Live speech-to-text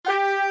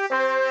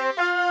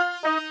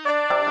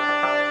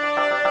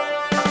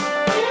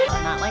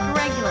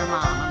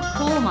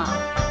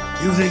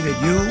You think that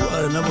you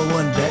are the number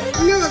one dad?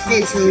 No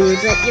offense, homie,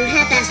 but your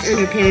half-assed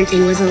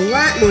underparenting was a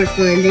lot more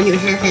fun than your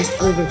half-assed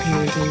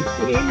overparenting.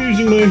 But I'm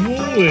using my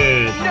whole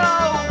head.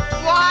 No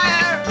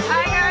wire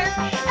hangers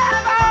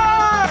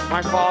ever!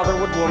 My father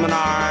would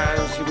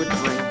womanize, he would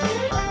drink,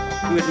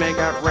 he would make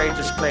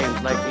outrageous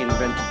claims like he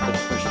invented the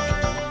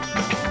push-button.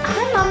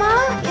 Hi,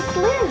 Mama. It's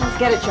Liz. Let's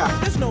get it, Chuck.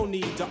 There's no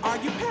need to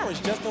argue.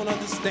 Parents just don't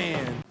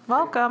understand.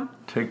 Welcome.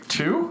 Take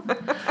two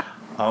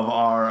of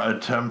our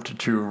attempt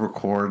to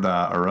record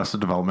Arrested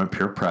Development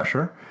Peer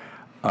Pressure.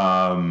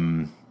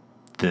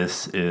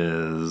 This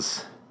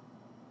is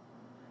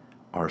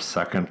our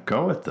second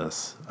go at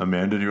this.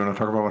 Amanda, do you want to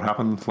talk about what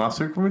happened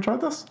last week when we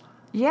tried this?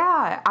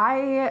 Yeah,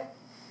 I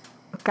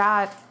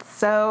got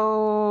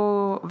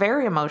so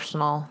very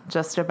emotional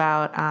just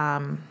about,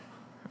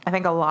 I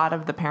think a lot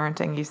of the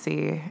parenting you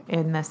see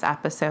in this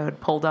episode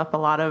pulled up a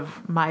lot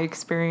of my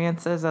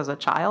experiences as a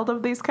child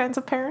of these kinds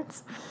of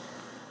parents.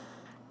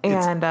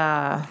 And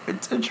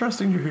it's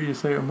interesting to hear you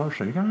say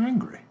emotional. You got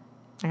angry.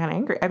 I got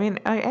angry. I mean,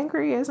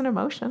 angry is an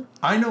emotion.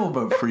 I know,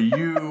 but for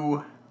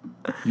you,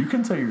 you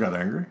can say you got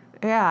angry.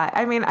 Yeah,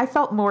 I mean, I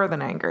felt more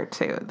than anger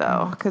too,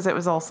 though, because it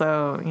was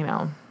also,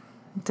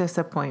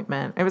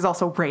 disappointment. It was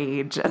also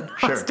rage and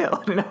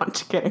hostility. No, I'm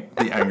just kidding.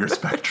 The anger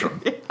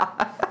spectrum.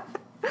 Yeah.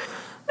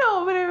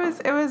 No, but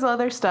it was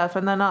other stuff,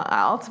 and then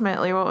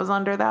ultimately, what was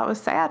under that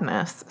was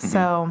sadness. Mm-hmm.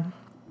 So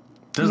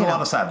there's a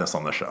lot of sadness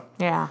on the show.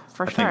 Yeah,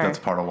 for sure. I think that's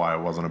part of why it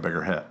wasn't a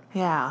bigger hit.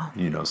 Yeah.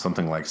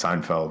 Something like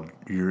Seinfeld,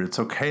 it's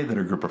okay that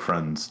a group of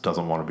friends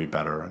doesn't want to be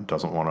better and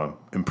doesn't want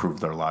to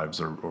improve their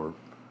lives or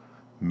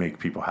make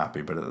people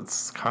happy, but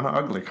it's kind of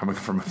ugly coming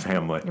from a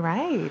family.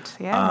 Right,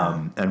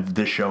 yeah. And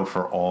this show,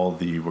 for all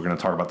we're going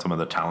to talk about some of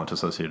the talent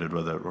associated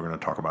with it. We're going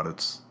to talk about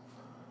it's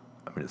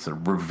a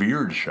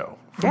revered show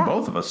from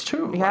both of us,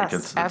 too. Yes,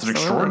 it's an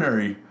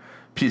extraordinary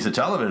piece of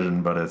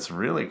television, but it's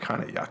really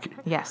kind of yucky.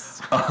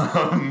 Yes.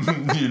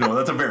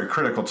 That's a very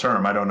critical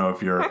term. I don't know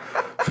if you're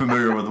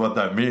familiar with what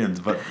that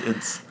means, but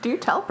it's... Do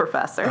tell,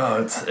 Professor.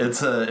 Oh,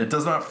 it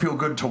does not feel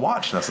good to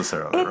watch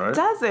necessarily, right? It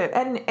doesn't,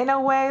 and in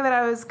a way that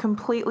I was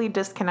completely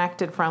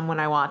disconnected from when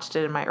I watched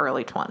it in my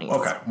early 20s.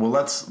 Okay, well,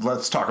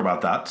 let's talk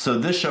about that. So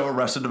this show,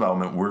 Arrested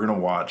Development, we're going to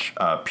watch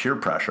Peer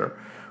Pressure.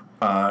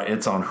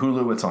 It's on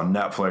Hulu. It's on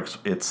Netflix.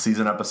 It's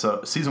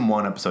season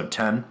 1, episode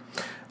 10.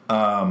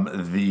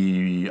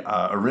 The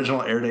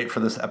original air date for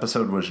this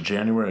episode was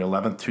January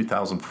 11th,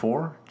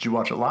 2004. Did you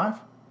watch it live?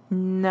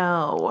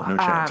 No. No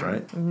chance,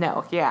 right?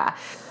 No, yeah.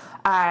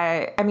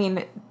 I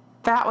mean,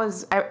 that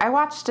was... I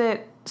watched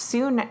it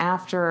soon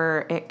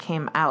after it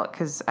came out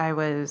because I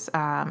was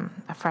a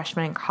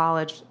freshman in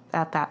college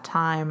at that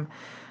time.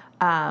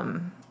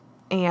 And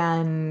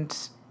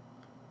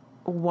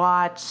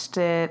watched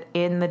it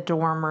in the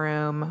dorm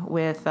room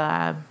with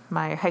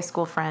my high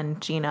school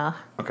friend, Gina.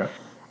 Okay.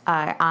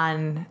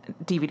 On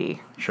DVD.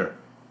 Sure.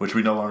 Which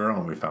we no longer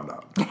own, we found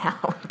out. Yeah.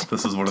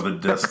 This is one of the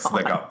discs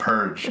that got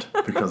purged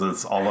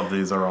because all of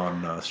these are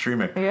on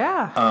streaming.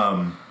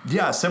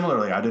 Yeah.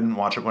 Similarly, I didn't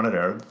watch it when it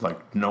aired.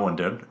 Like, no one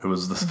did. It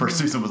was, this first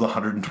season was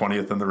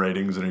 120th in the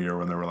ratings in a year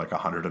when there were like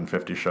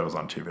 150 shows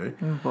on TV.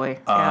 Oh boy.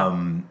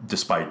 Yeah.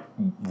 Despite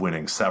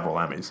winning several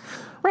Emmys.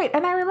 Right,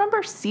 and I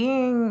remember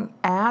seeing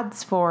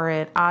ads for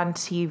it on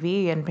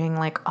TV and being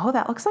like, oh,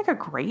 that looks like a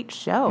great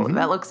show. Mm-hmm.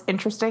 That looks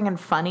interesting and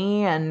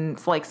funny and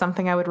it's like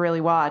something I would really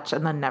watch,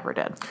 and then never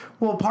did.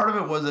 Well, part of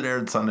it was it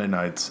aired Sunday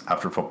nights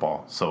after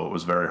football, so it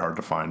was very hard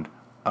to find.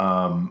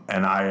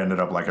 And I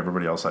ended up, like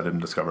everybody else, I didn't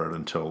discover it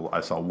until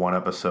I saw one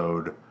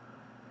episode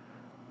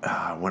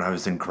when I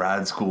was in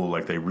grad school.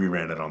 Like, they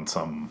reran it on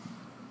some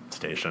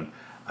station.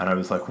 And I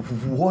was like,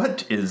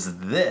 what is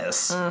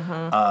this?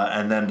 Mm-hmm.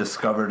 And then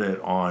discovered it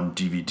on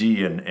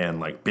DVD and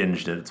like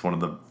binged it. It's one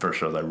of the first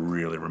shows I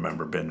really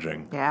remember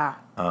binging. Yeah.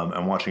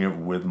 And watching it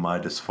with my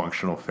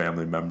dysfunctional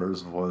family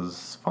members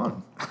was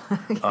fun.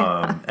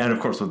 And of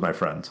course with my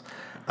friends.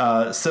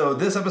 So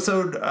this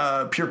episode,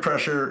 Peer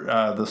Pressure,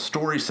 the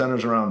story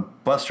centers around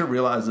Buster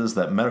realizes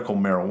that medical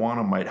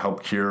marijuana might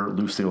help cure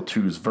Lucille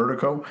 2's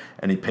vertigo,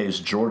 and he pays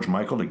George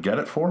Michael to get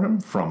it for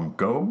him from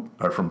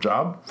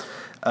Job.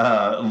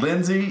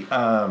 Lindsay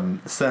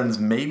sends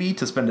Maybe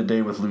to spend a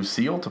day with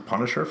Lucille to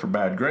punish her for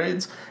bad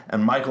grades,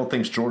 and Michael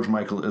thinks George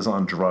Michael is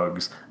on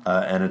drugs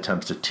and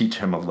attempts to teach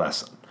him a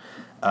lesson.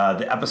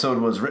 The episode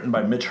was written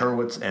by Mitch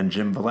Hurwitz and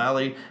Jim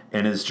Vallely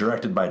and is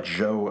directed by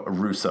Joe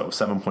Russo.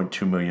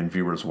 7.2 million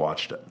viewers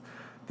watched it.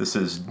 This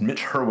is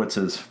Mitch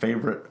Hurwitz's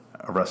favorite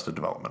Arrested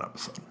Development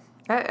episode.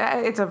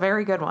 It's a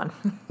very good one.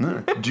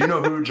 Do you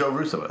know who Joe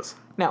Russo is?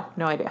 No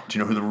idea. Do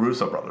you know who the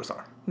Russo brothers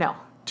are? No.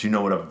 Do you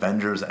know what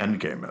Avengers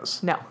Endgame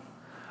is? No.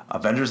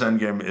 Avengers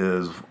Endgame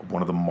is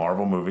one of the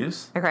Marvel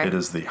movies. Okay. It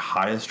is the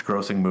highest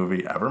grossing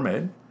movie ever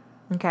made.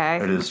 Okay.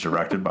 It is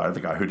directed by the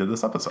guy who did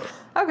this episode.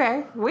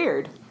 Okay,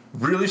 weird.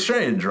 Really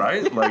strange,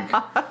 right? Like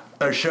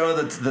a show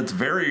that's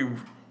very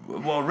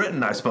well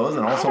written, I suppose,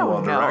 and also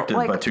well directed,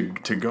 like, but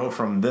to go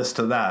from this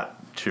to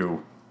that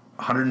to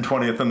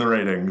 120th in the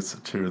ratings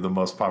to the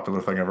most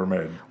popular thing ever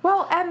made.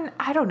 Well, and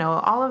I don't know,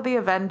 all of the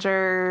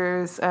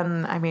Avengers,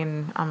 and I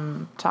mean,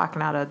 I'm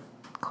talking out of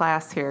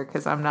class here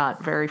because I'm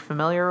not very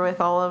familiar with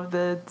all of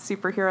the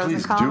superheroes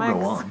Please and comics. do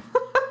go on.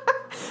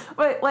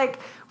 But like,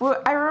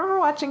 I remember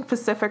watching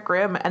Pacific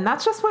Rim, and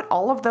that's just what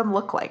all of them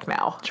look like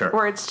now. Sure.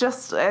 Where it's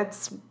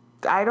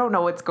I don't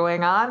know what's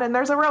going on, and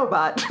there's a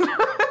robot.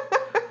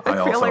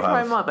 I feel like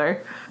my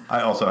mother.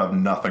 I also have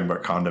nothing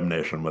but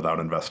condemnation without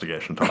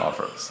investigation to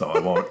offer, so I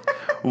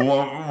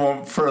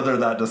won't further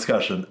that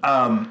discussion.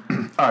 All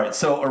right,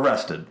 so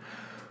Arrested.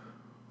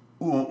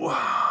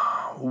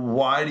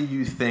 Why do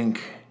you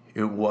think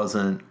it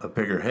wasn't a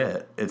bigger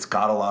hit? It's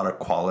got a lot of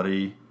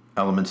quality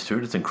elements to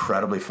it. It's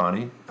incredibly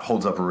funny.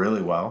 Holds up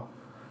really well.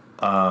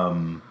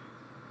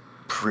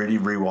 Pretty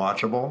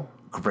rewatchable.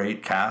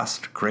 Great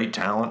cast. Great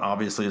talent,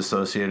 obviously,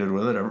 associated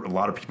with it. A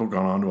lot of people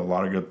gone on to a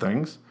lot of good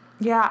things.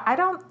 Yeah, I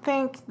don't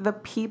think the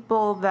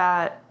people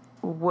that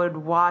would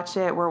watch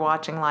it were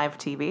watching live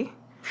TV.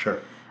 Sure.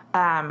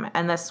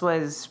 And this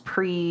was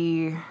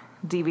pre-DVR.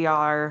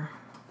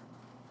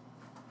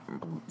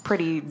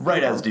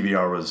 Right as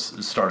DVR was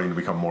starting to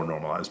become more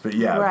normalized, but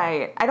yeah.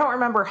 Right. I don't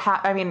remember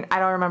I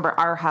don't remember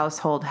our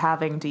household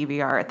having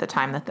DVR at the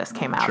time that this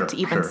came out to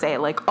even say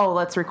like, oh,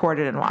 let's record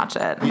it and watch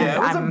it. Yeah, it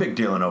was a big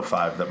deal in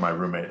 2005 that my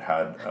roommate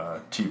had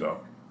TiVo.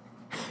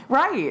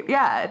 Right.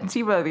 Yeah.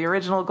 TiVo, the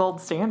original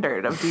gold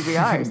standard of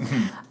DVRs.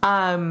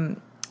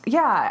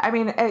 Yeah, I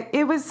mean,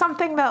 it was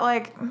something that,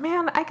 like,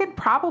 man, I could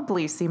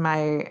probably see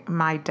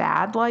my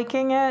dad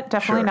liking it.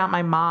 Definitely not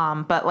my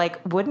mom, but, like,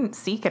 wouldn't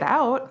seek it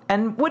out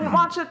and wouldn't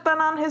watch it then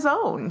on his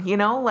own, you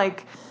know?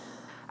 Like,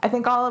 I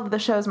think all of the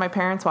shows my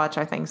parents watch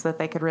are things that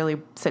they could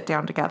really sit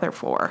down together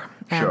for.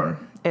 And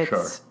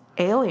it's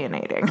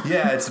alienating.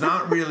 Yeah, it's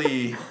not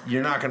really,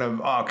 you're not going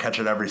to catch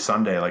it every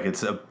Sunday. Like,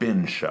 it's a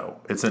binge show.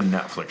 It's a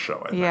Netflix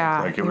show, I think.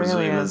 Yeah, like, it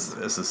was,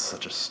 this is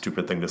such a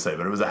stupid thing to say,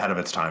 but it was ahead of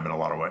its time in a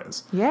lot of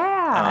ways.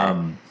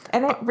 Yeah.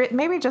 And it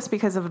maybe just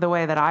because of the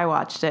way that I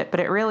watched it,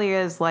 but it really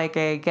is like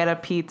a get a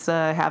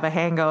pizza, have a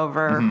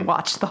hangover,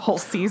 watch the whole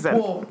season.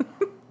 Well,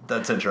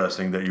 that's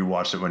interesting that you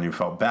watched it when you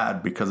felt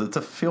bad because it's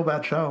a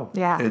feel-bad show.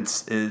 Yeah.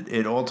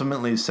 It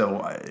ultimately,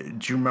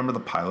 do you remember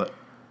the pilot?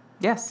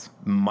 Yes.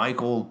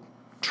 Michael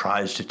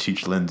tries to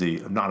teach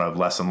Lindsay, not a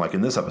lesson like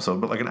in this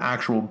episode, but like an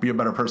actual be a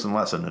better person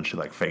lesson. And she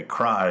like fake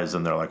cries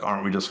and they're like,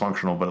 aren't we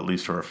dysfunctional, but at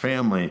least we're a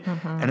family.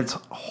 And it's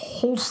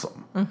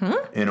wholesome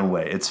in a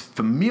way. It's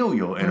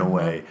familial in a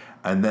way.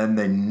 And then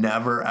they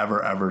never,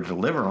 ever, ever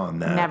deliver on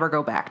that. Never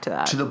go back to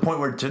that. To the point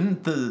where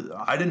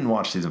I didn't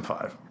watch season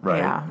 5, right?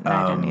 Yeah,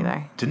 I didn't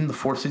either. Didn't the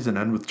 4th season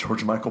end with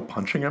George Michael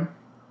punching him?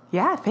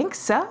 Yeah, I think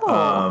so.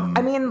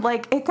 I mean,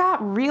 like, it got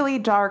really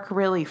dark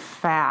really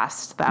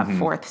fast, that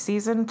 4th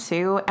season,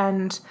 too.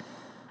 And,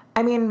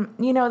 I mean,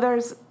 you know,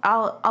 there's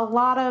a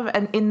lot of,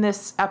 and in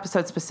this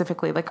episode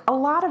specifically, like, a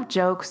lot of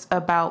jokes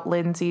about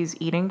Lindsay's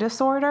eating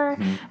disorder.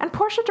 And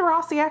Portia de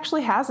Rossi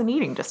actually has an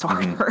eating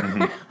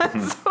disorder.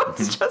 So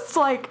it's just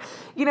like,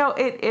 you know,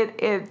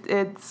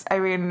 it's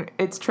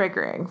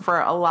triggering for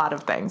a lot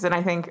of things. And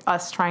I think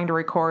us trying to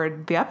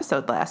record the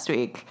episode last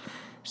week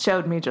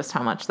showed me just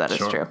how much that is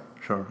true.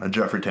 Sure. And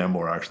Jeffrey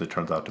Tambor actually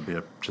turns out to be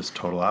a just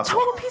total asshole.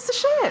 Total piece of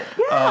shit.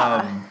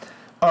 Yeah.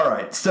 All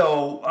right.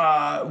 So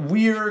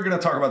we're going to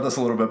talk about this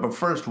a little bit. But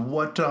first,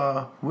 which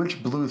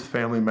Bluth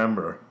family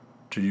member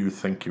do you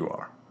think you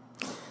are?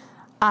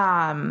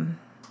 I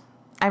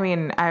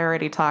mean, I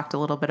already talked a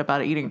little bit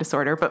about eating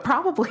disorder, but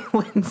probably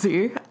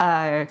Lindsay.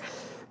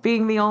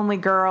 Being the only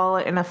girl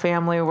in a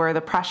family where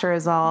the pressure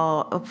is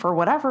all, for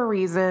whatever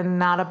reason,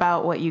 not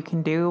about what you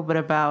can do, but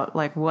about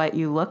like what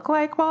you look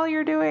like while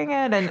you're doing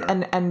it,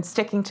 and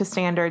sticking to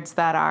standards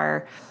that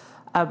are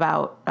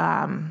about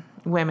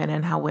women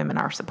and how women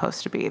are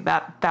supposed to be.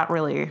 That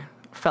really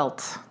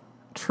felt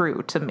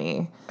true to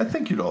me. I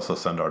think you'd also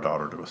send our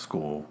daughter to a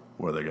school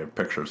where they gave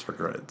pictures for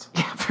grades.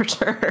 Yeah, for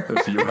sure.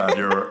 If you had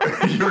your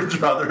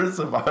druthers,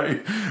 if I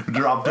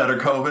dropped dead of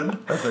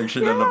COVID, I think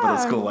she'd end up in a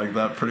school like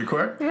that pretty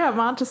quick. Yeah,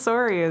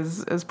 Montessori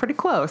is pretty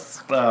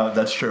close.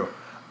 That's true.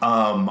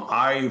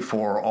 I,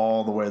 for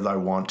all the ways I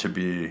want to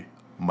be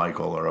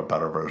Michael or a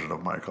better version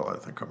of Michael, I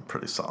think I'm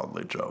pretty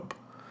solidly Job.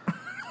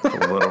 A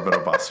little bit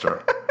of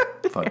Buster,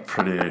 but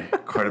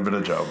quite a bit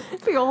of Job.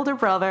 The older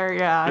brother,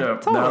 yeah,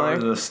 totally.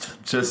 No,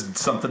 just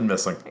something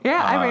missing.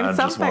 Yeah, I mean, and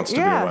something. Just wants to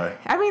be away.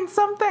 I mean,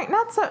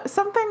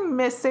 something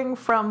missing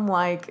from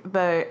like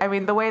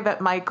the way that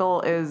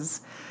Michael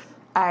is.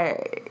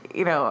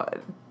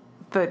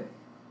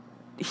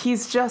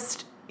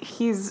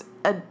 He's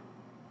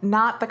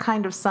not the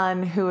kind of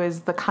son who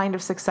is the kind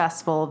of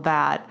successful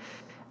that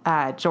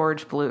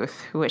George Bluth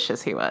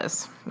wishes he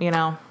was, you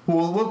know?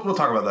 Well, we'll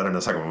talk about that in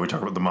a second when we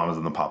talk about the mamas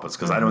and the papas,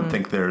 because I don't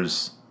think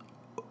there's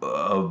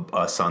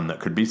a son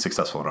that could be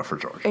successful enough for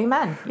George.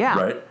 Amen. Yeah.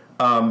 Right?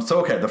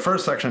 Okay, the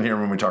first section here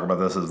when we talk about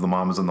this is the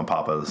mamas and the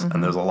papas,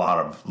 and there's a lot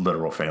of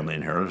literal family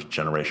in here. It's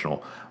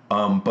generational.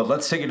 But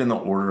let's take it in the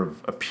order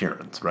of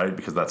appearance, right?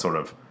 Because that's sort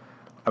of,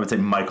 I would say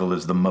Michael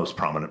is the most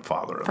prominent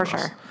father in this. For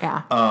sure,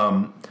 yeah.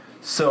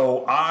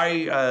 So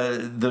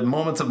the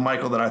moments of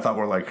Michael that I thought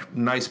were like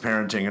nice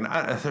parenting,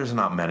 and there's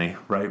not many,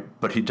 right?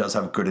 But he does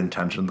have good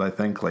intentions, I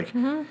think. Like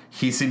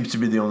he seems to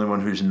be the only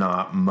one who's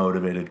not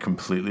motivated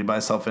completely by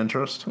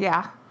self-interest.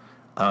 Yeah.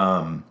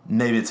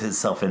 Maybe it's his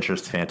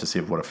self-interest fantasy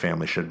of what a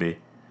family should be.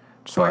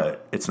 Sure.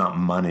 But it's not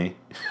money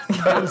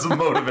that's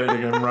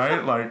motivating him,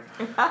 right? Like,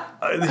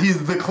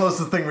 he's the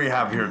closest thing we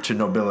have here to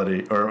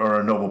nobility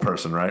or a noble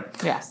person, right?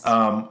 Yes.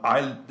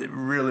 I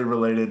really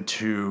related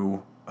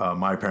to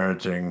my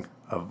parenting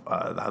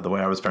of the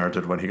way I was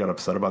parented when he got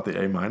upset about the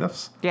A-.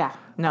 Yeah.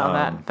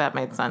 No, that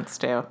made sense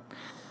too.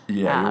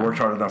 Yeah, you worked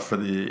hard enough for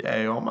the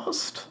A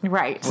almost.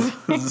 Right.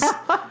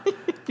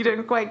 You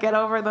didn't quite get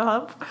over the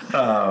hump.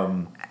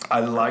 I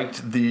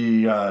liked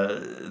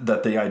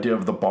that the idea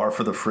of the bar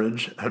for the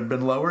fridge had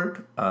been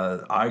lowered.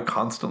 I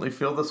constantly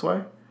feel this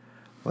way.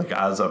 Like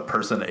as a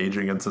person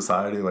aging in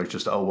society, like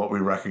just, what we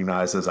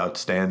recognize as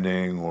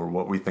outstanding or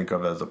what we think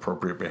of as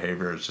appropriate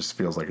behavior, it just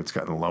feels like it's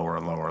gotten lower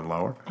and lower and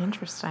lower.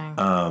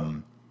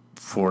 Interesting.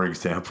 For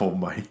example,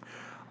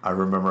 I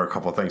remember a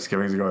couple of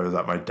Thanksgivings ago, I was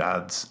at my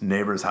dad's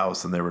neighbor's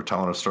house and they were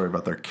telling a story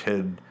about their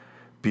kid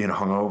being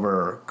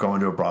hungover,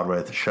 going to a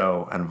Broadway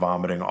show and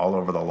vomiting all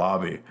over the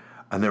lobby.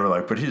 And they were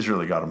like, but he's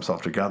really got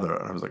himself together.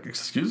 And I was like,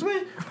 excuse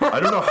me? I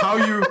don't know how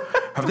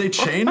have they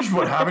changed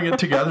what having it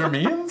together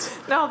means?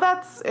 No,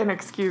 that's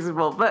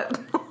inexcusable. But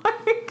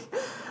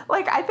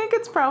like, I think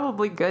it's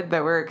probably good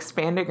that we're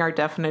expanding our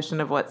definition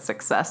of what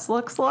success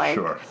looks like.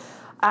 Sure.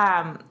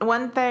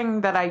 One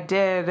thing that I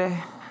did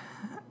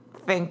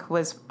think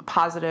was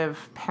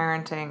positive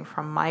parenting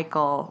from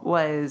Michael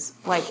was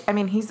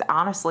he's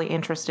honestly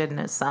interested in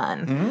his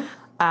son.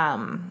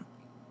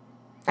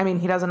 Mm-hmm.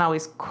 He doesn't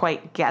always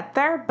quite get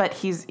there, but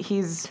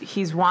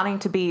he's wanting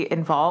to be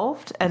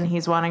involved and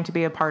he's wanting to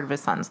be a part of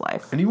his son's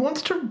life. And he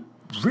wants to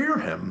rear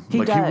him. He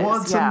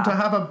wants him to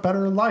have a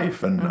better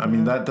life.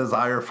 And that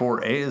desire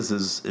for A's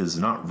is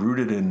not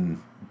rooted in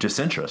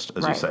disinterest,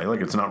 as you say. Like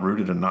it's not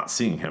rooted in not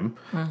seeing him,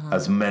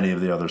 as many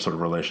of the other sort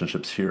of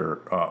relationships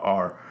here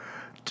are.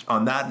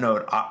 On that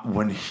note,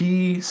 when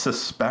he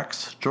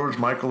suspects George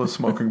Michael is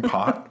smoking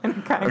pot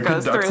and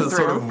conducts a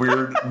sort of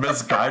weird,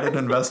 misguided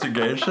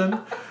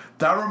investigation,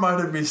 that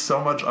reminded me so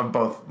much of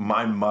both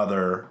my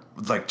mother,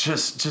 like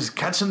just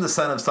catching the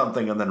scent of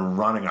something and then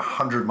running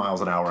 100 miles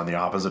an hour in the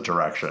opposite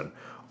direction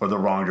or the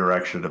wrong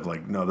direction of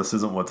like, no, this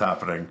isn't what's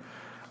happening.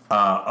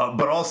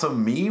 But also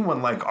me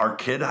when like our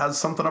kid has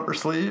something up her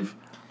sleeve,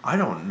 I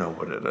don't know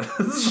what it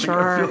is. Sure.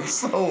 Like, I feel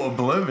so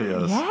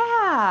oblivious.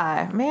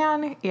 Yeah,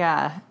 man.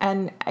 Yeah.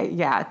 And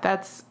he's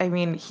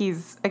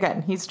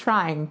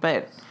trying,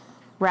 but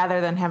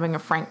rather than having a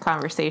frank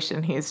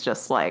conversation, he's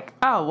just like,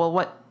 oh, well,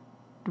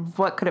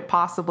 what could it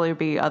possibly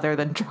be other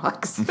than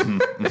drugs?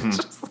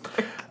 Just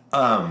like...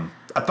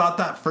 I thought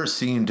that first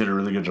scene did a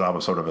really good job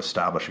of sort of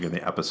establishing in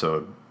the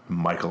episode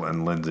Michael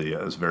and Lindsay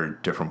as very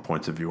different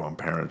points of view on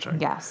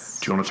parenting. Yes.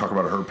 Do you want to talk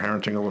about her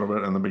parenting a little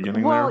bit in the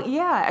beginning there? Well,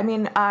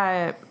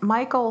 yeah.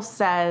 Michael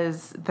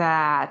says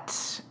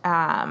that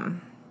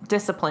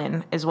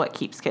discipline is what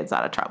keeps kids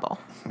out of trouble.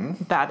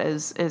 Mm-hmm. That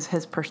is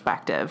his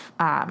perspective.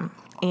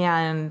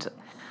 And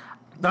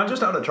not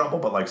just out of trouble,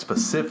 but like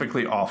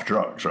specifically off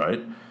drugs,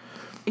 right?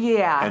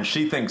 Yeah. And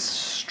she thinks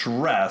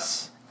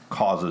stress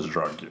causes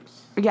drug use.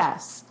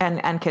 Yes,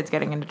 and kids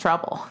getting into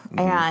trouble. Mm-hmm.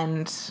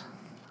 And,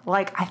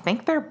 I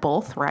think they're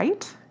both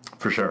right.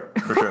 For sure.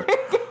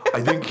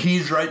 I think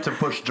he's right to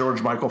push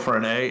George Michael for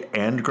an A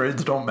and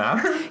grades don't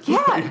matter.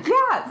 Yeah.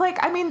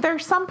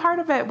 There's some part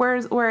of it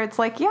where it's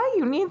like, yeah,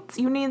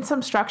 you need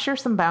some structure,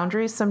 some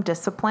boundaries, some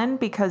discipline,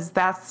 because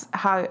that's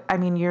how,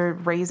 you're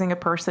raising a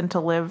person to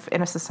live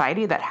in a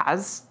society that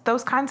has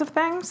those kinds of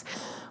things.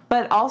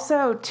 But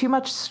also too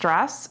much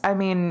stress,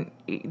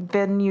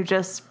 then you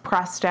just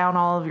press down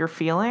all of your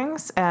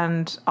feelings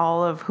and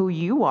all of who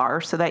you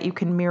are so that you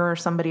can mirror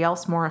somebody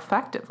else more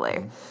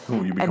effectively.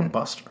 Ooh, you become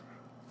Buster.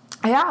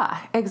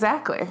 Yeah,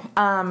 exactly.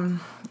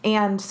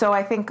 And so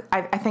I think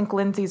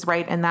Lindsay's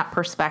right in that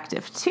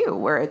perspective too,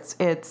 where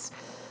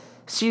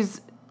she's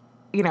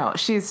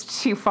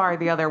too far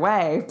the other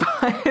way,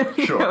 but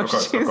sure, of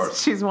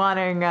course. She's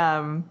wanting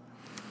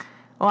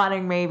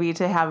maybe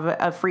to have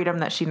a freedom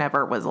that she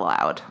never was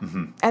allowed.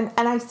 Mm-hmm. And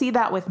I see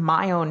that with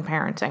my own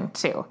parenting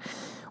too,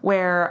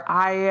 where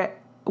I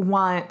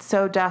want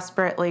so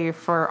desperately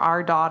for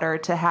our daughter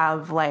to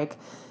have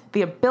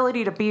the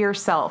ability to be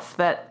herself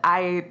that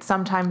I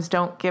sometimes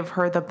don't give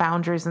her the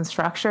boundaries and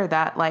structure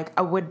that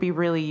would be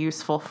really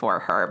useful for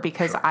her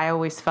because I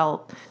always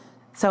felt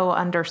so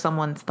under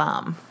someone's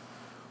thumb.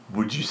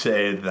 Would you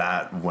say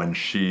that when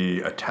Lindsay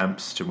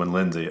attempts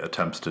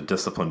to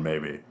discipline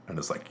maybe, and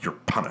is like, you're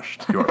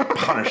punished, you're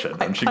punished,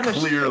 and she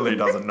clearly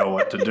doesn't know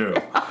what to do.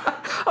 Is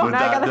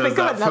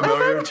that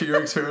familiar to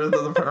your experience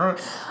as a parent?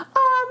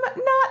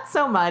 Not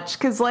so much,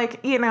 because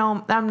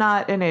I'm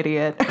not an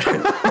idiot.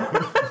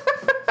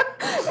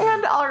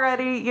 And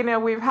already,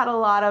 we've had a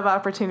lot of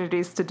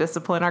opportunities to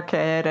discipline our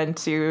kid and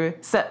to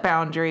set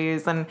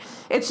boundaries, and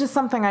it's just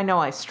something I know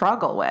I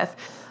struggle with.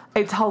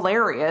 it's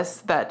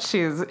hilarious that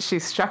she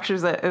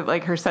structures it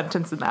like her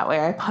sentence in that way.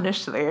 I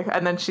punished thee,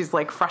 and then she's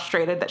like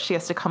frustrated that she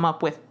has to come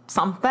up with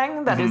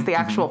something that is the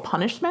actual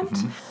punishment.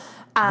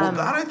 Well,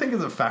 that I think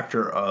is a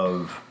factor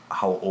of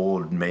how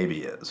old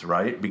Maybe is,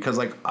 right? Because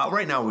like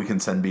right now we can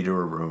send Bee to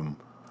her room.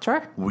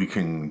 Sure. We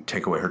can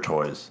take away her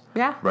toys.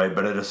 Yeah. Right,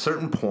 but at a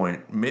certain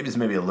point, Mavy's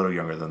maybe a little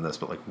younger than this,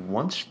 but like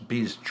once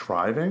Bee's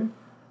driving,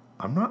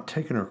 I'm not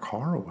taking her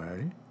car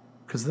away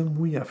because then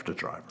we have to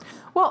drive her.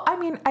 Well, I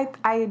mean,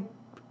 I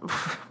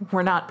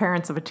we're not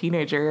parents of a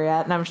teenager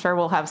yet, and I'm sure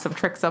we'll have some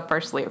tricks up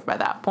our sleeve by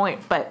that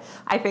point. But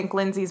I think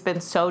Lindsay's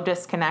been so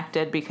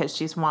disconnected because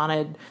she's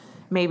wanted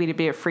maybe to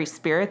be a free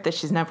spirit that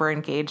she's never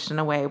engaged in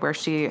a way where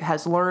she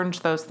has learned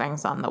those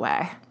things on the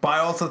way. But I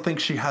also think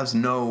she has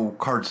no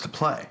cards to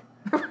play.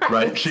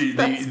 Right?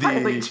 That's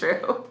probably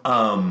true.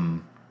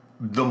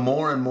 The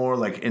more and more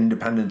like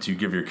independence you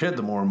give your kid,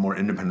 the more and more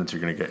independence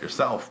you're going to get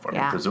yourself. I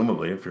mean,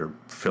 presumably, if you're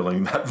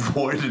filling that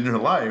void in your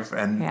life.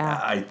 And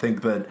I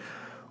think that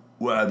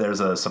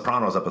there's a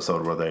Sopranos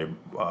episode where they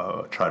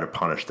try to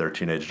punish their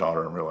teenage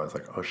daughter and realize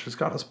like, oh, she's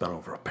got us bent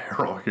over a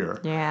barrel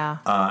here. Yeah.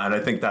 And I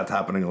think that's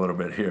happening a little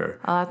bit here.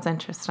 Oh, that's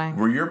interesting.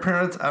 Were your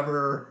parents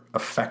ever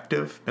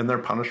effective in their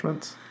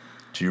punishments?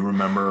 Do you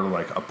remember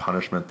like a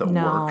punishment that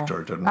worked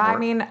or didn't work? I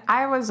mean,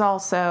 I was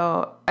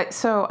also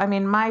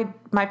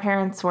my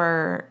parents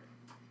were.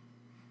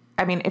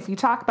 I mean, if you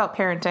talk about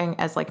parenting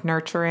as like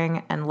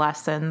nurturing and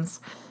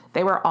lessons,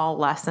 they were all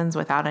lessons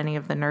without any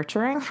of the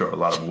nurturing. Sure, a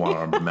lot of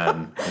one-armed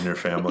men in your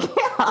family.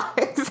 Yeah,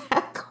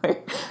 exactly.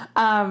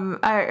 But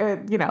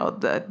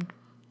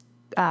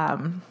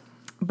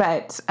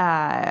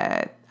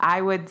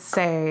I would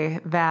say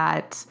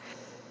that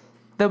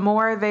the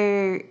more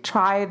they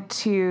tried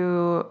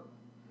to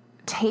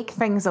take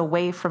things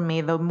away from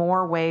me, the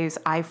more ways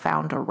I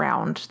found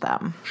around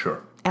them.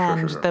 Sure.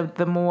 And sure.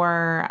 the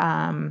more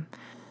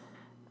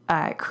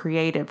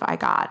creative I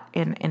got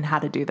in how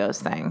to do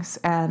those things.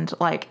 And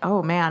like,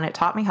 oh man, it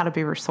taught me how to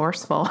be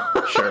resourceful.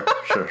 Sure.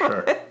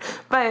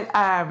 But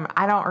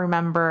I don't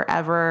remember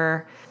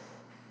ever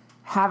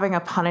having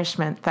a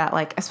punishment that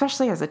like,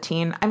 especially as a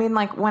teen. I mean,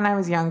 like when I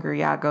was younger,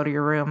 go to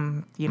your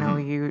room, you know,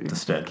 you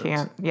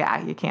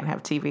can't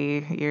have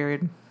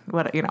TV,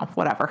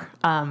 whatever.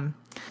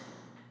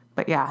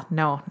 But yeah,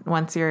 no,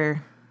 once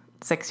you're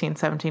 16,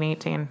 17,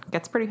 18, it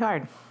gets pretty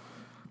hard.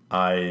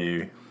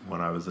 When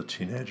I was a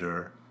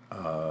teenager,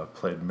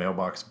 played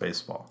mailbox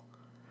baseball.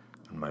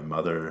 And my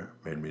mother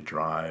made me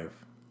drive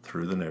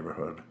through the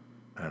neighborhood.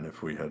 And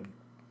if we had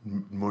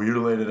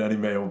mutilated any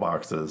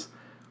mailboxes,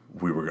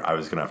 I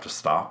was going to have to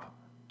stop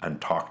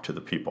and talk to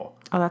the people.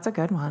 Oh, that's a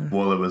good one.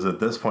 Well, it was at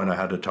this point I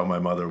had to tell my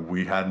mother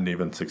we hadn't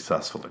even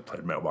successfully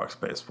played mailbox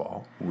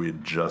baseball.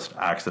 We'd just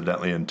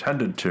accidentally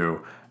intended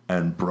to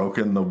and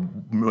broken the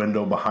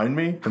window behind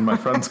me in my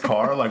friend's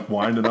car, like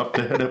winding up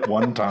to hit it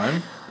one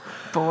time.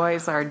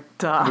 Boys are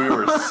dumb. We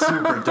were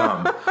super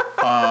dumb.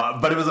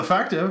 But it was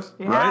effective,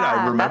 right?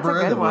 I remember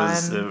that's a good it. It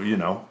was,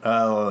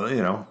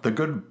 the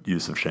good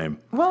use of shame.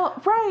 Well,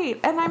 right.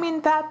 And I mean,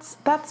 that's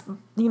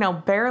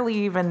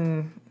barely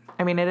even,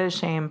 I mean, it is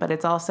shame, but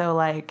it's also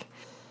like,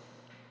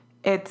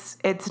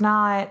 it's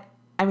not,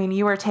 I mean,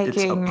 you are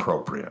taking. It's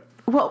appropriate.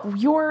 Well,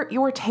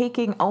 you're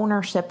taking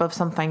ownership of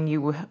something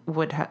you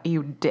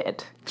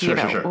did,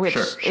 which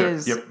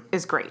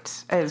is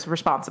great, is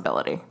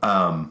responsibility.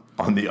 On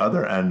the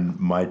other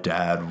end, my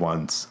dad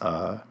once,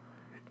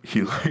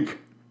 he like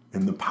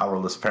in the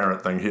powerless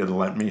parent thing, he had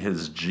lent me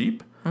his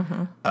Jeep,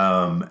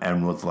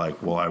 and was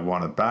like, "Well, I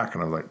want it back,"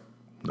 and I was like,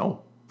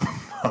 "No."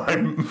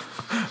 I'm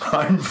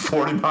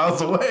 40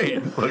 miles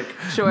away, like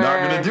not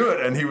gonna do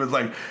it. And he was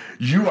like,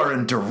 "You are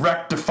in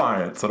direct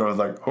defiance." And I was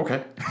like,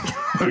 "Okay,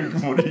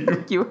 what are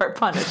you? You are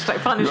punished. I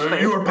punished you.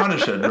 You are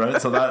punished, right?"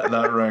 So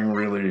that rang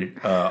really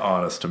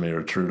honest to me,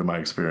 or true to my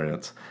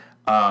experience.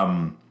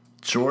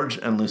 George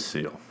and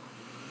Lucille.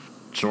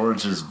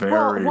 George is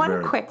very. Well,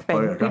 very quick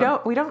thing.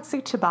 We don't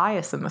see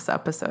Tobias in this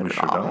episode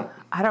at all. Don't.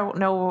 I don't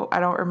know. I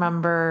don't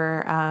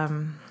remember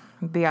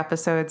the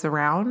episodes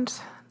around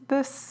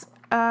this.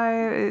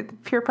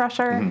 Peer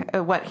pressure,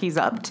 what he's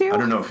up to. I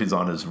don't know if he's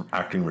on his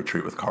acting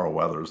retreat with Carl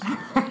Weathers.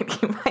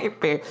 He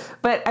might be.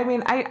 But, I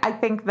mean, I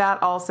think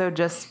that also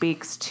just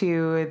speaks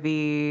to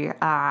the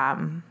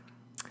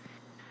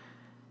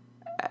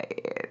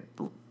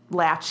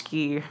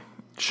latchkey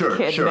Sure,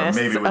 kidness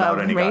maybe without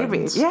any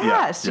guidance.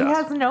 Yeah, she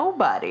has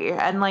nobody.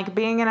 And, like,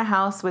 being in a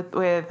house with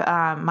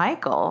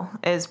Michael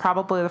is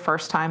probably the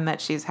first time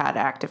that she's had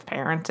active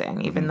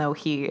parenting, even though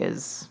he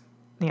is,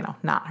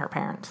 not her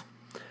parent.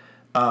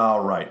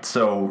 All right.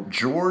 So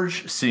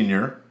George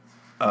Sr.,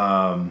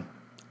 I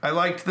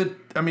liked the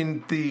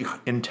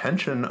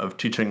intention of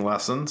teaching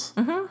lessons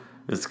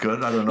is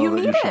good. I don't know. You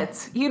need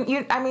it. You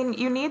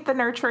need the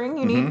nurturing.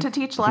 You need to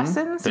teach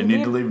lessons. They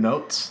need to leave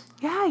notes.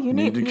 Yeah, you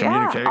need to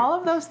communicate. All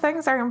of those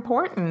things are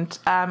important.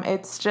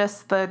 It's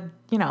just the,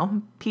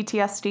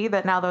 PTSD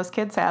that now those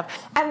kids have.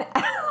 And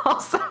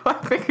also, I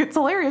think it's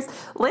hilarious.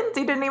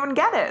 Lindsay didn't even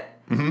get it.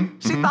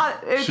 She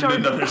thought She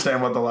didn't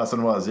understand what the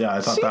lesson was. Yeah,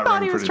 I thought she that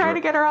thought rang he was pretty trying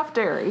true. to get her off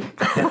dairy.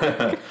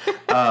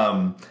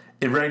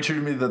 It rang true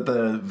to me that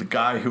the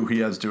guy who he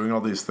has doing all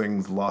these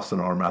things lost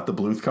an arm at the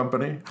Bluth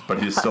Company,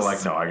 but he's still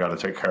like, no, I got to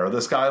take care of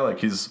this guy. Like,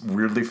 he's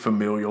weirdly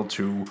familial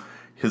to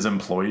his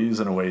employees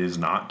in a way he's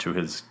not to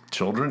his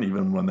children,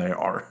 even when they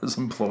are his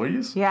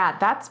employees. Yeah,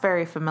 that's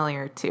very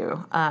familiar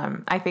too.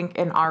 I think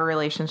in our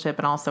relationship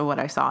and also what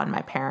I saw in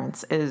my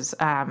parents is,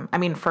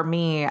 for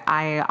me,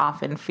 I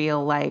often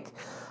feel like,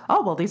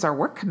 oh, well, these are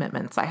work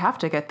commitments. I have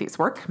to get these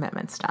work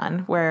commitments done,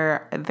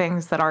 where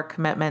things that are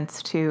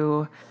commitments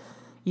to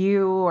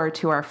you or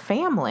to our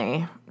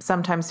family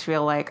sometimes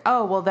feel like,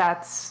 oh, well,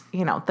 that's,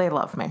 they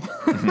love me.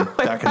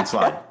 That can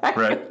slide,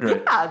 right?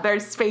 Yeah,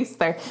 there's space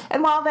there.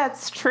 And while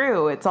that's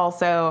true, it's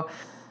also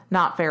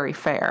not very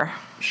fair.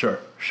 Sure.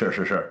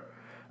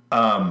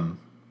 The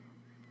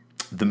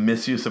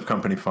misuse of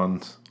company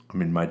funds. I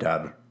mean, my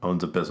dad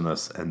owns a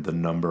business, and the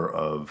number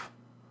of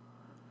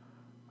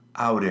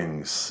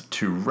outings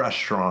to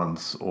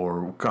restaurants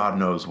or God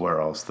knows where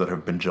else that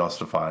have been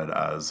justified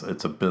as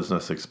it's a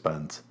business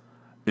expense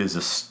is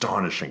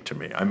astonishing to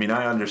me. I mean,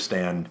 I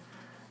understand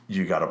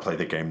you got to play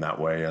the game that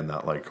way, and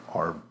that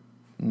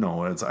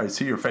I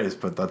see your face,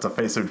 but that's a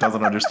face that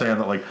doesn't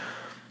understand that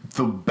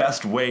the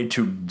best way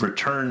to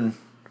return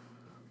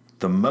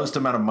the most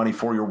amount of money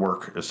for your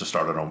work is to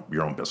start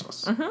your own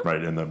business,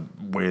 right? In the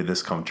way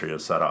this country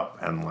is set up,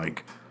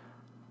 and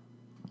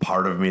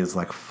part of me is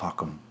like, fuck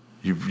them.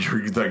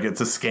 You're like,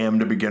 it's a scam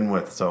to begin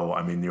with. So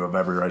I mean, you have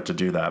every right to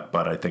do that,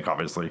 but I think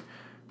obviously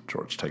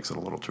George takes it a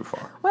little too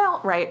far.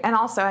 Well, right. And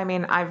also, I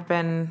mean, I've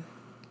been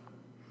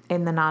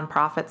in the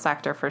nonprofit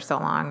sector for so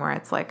long where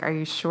it's like, are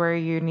you sure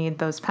you need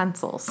those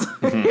pencils?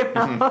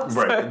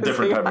 Right.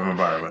 Different type of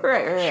environment.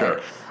 Right. Sure.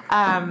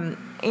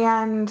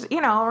 And,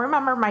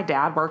 remember my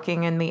dad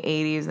working in the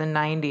 80s and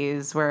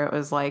 90s where it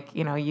was like,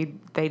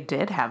 they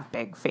did have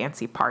big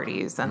fancy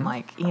parties and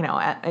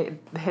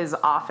his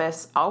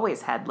office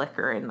always had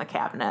liquor in the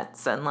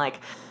cabinets and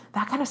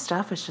that kind of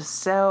stuff is just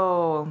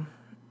so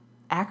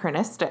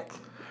anachronistic.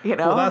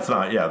 Well, that's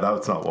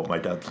not what my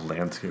dad's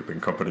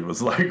landscaping company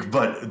was like.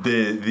 But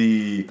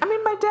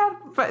my dad,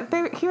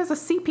 he was a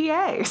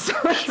CPA, so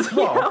it's,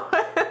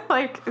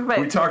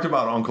 we talked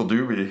about Uncle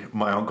Doobie.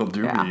 My Uncle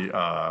Doobie,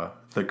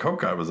 the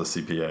Coke guy, was a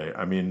CPA.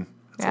 I mean,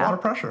 it's a lot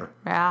of pressure.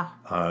 Yeah.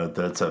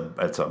 It's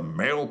a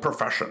male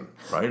profession,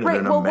 right? Right.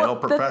 And in a male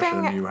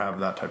profession, you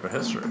have that type of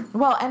history.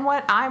 Well, and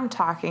what I'm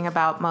talking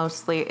about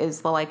mostly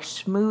is the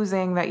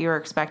schmoozing that you're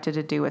expected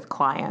to do with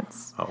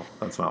clients. Oh,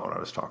 that's not what I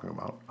was talking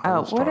about.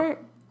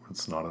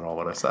 It's not at all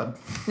what I said.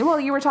 Well,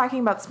 you were talking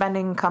about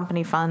spending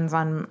company funds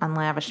on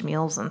lavish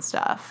meals and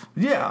stuff.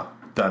 Yeah.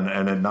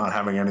 And it not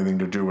having anything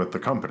to do with the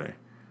company.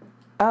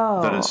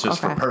 Oh, that it's just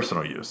for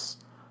personal use.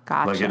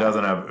 Gotcha. It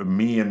doesn't have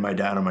me and my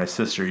dad and my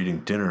sister eating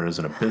dinner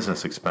isn't a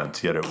business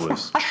expense, yet it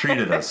was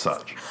treated as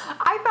such.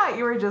 I thought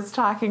you were just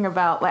talking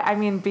about,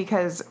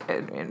 because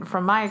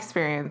from my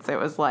experience, it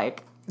was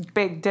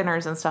big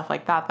dinners and stuff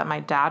like that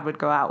my dad would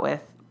go out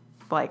with,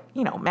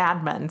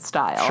 Mad Men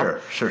style.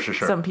 Sure.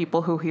 Some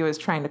people who he was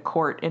trying to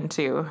court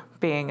into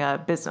being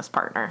a business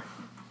partner.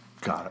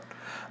 Got it.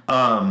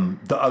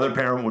 The other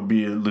parent would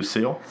be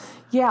Lucille.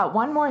 Yeah,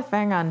 one more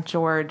thing on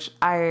George.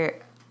 I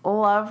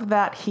love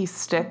that he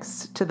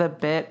sticks to the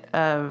bit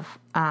of,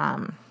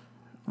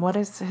 what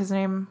is his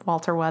name?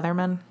 Walter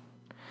Weatherman?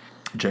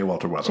 J.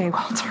 Walter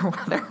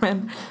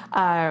Weatherman,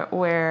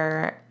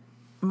 where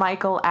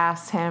Michael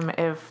asks him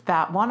if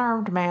that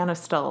one-armed man is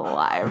still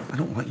alive. I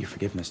don't want your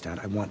forgiveness, Dad.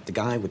 I want the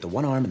guy with the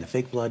one arm and the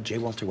fake blood, J.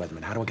 Walter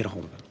Weatherman. How do I get a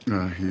hold of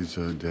him? He's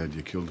dead.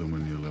 You killed him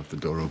when you left the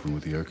door open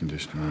with the air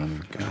conditioner on.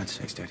 For God's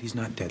sakes, Dad, he's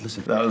not dead.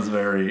 Listen. That was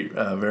very,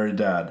 very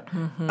dad.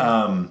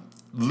 Mm-hmm.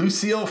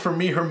 Lucille, for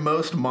me, her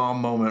most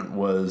mom moment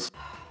was...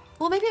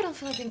 Well, maybe I don't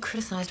feel like being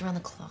criticized around the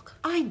clock.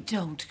 I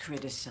don't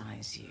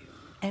criticize you.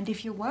 And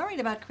if you're worried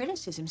about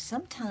criticism,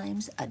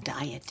 sometimes a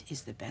diet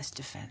is the best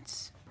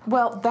defense.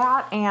 Well,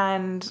 that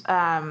and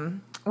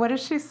what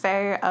does she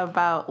say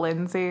about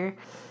Lindsay?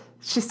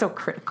 She's so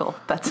critical.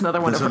 That's another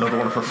one of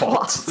her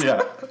faults.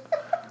 Yeah.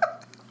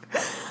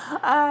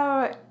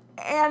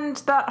 And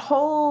that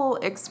whole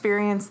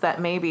experience that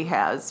Maybe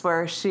has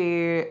where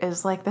she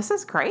is like, this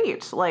is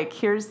great.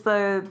 Here's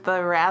the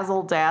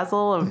razzle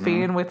dazzle of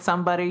being with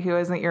somebody who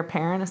isn't your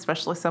parent,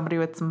 especially somebody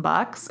with some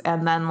bucks.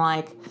 And then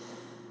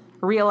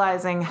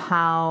realizing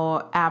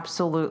how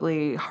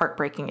absolutely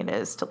heartbreaking it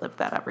is to live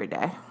that every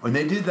day. And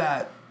they did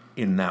that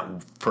in that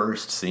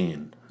first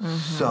scene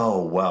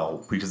so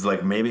well, because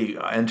Maybe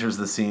enters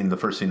the scene, the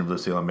first scene of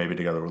Lucille and Maybe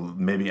together,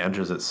 Maybe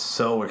enters it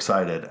so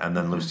excited, and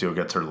then Lucille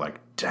gets her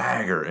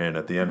dagger in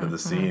at the end of the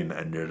scene,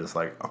 and you're just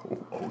like, oh,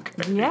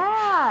 okay.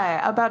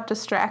 Yeah, about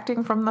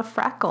distracting from the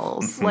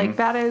freckles.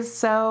 That is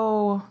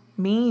so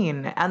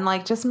mean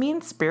and just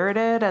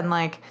mean-spirited and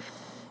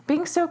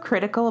being so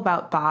critical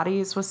about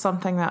bodies was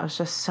something that was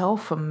just so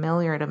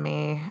familiar to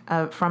me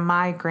from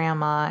my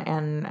grandma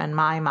and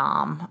my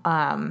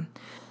mom.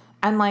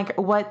 And like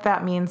what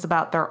that means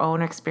about their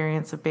own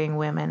experience of being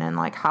women and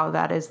like how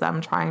that is them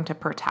trying to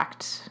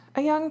protect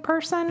a young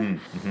person.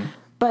 Mm-hmm.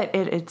 But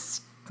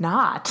it's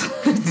not.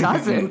 It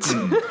doesn't.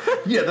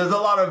 Yeah, there's a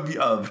lot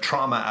of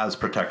trauma as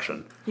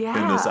protection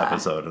in this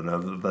episode.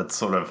 And that's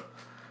sort of,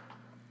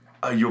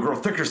 you'll grow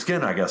thicker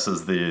skin, I guess,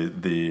 is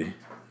the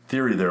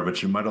theory there,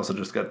 but you might also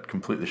just get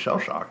completely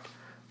shell-shocked.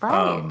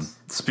 Right.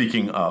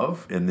 Speaking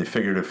of, in the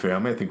figurative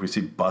family, I think we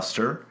see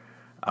Buster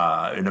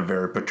in a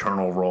very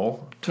paternal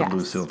role to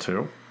Lucille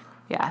too.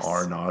 Yes.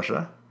 Our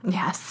nausea.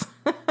 Yes.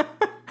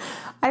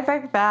 I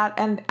think that,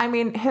 and I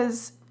mean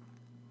his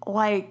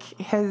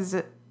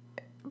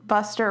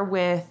Buster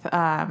with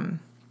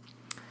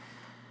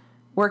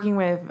working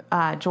with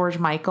George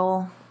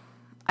Michael,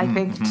 I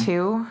think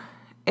too,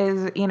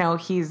 is, you know,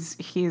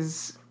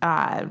 he's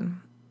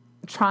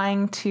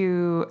trying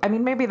to, I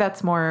mean, maybe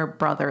that's more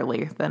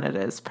brotherly than it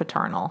is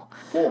paternal.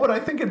 Well, but I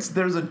think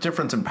there's a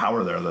difference in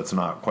power there that's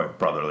not quite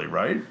brotherly,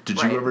 right?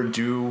 Did you ever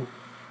do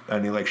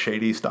any like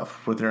shady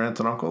stuff with your aunts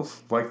and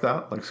uncles like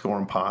that? Like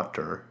scoring pot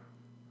or?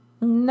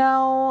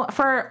 No,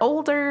 for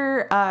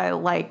older,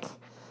 like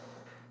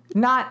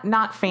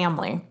not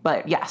family,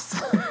 but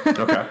yes.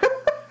 Okay.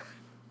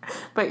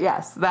 But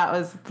yes, that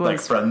was like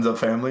friends of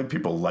family,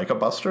 people like a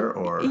Buster,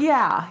 or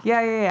yeah.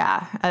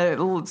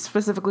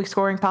 Specifically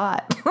scoring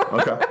pot.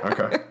 Okay.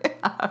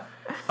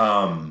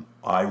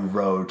 I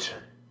wrote.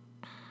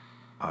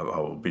 I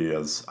will be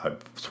as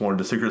I've sworn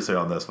to secrecy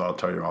on this, but I'll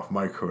tell you off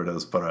mic who it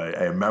is. But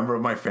a member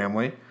of my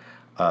family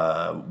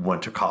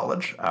went to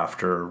college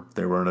after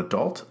they were an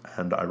adult,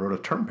 and I wrote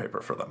a term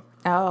paper for them.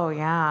 Oh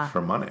yeah, for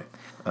money.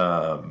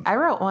 I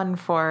wrote one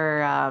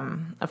for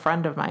a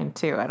friend of mine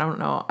too. I don't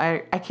know.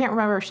 I can't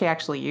remember if she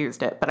actually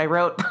used it, but I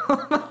wrote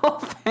the whole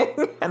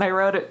thing, and I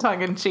wrote it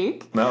tongue in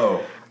cheek.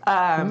 No.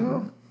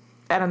 And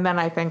then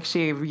I think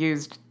she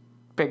used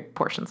big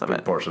portions of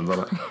it.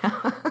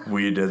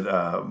 We did,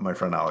 my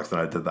friend Alex and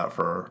I did that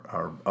for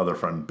our other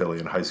friend Billy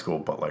in high school,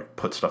 but like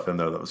put stuff in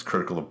there that was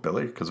critical of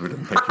Billy because we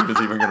didn't think he was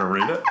even going to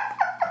read it.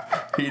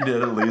 He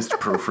did at least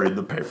proofread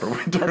the paper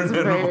we turned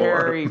in for.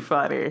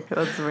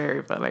 That's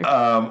very funny.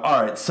 All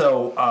right,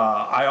 so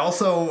I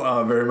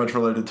also very much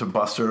related to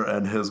Buster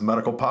and his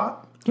medical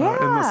pot in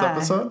this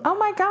episode. Oh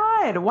my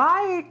God,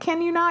 why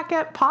can you not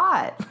get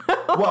pot?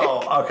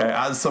 Well, okay,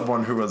 as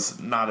someone who was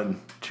not in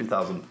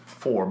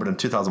 2004, but in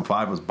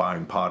 2005 was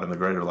buying pot in the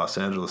greater Los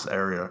Angeles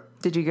area.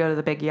 Did you go to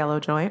the big yellow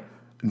joint?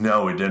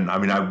 No, we didn't. I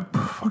mean, I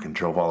fucking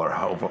drove all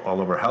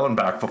over hell and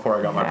back before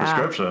I got my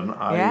prescription.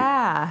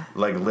 I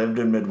lived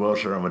in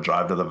Mid-Wilshire and would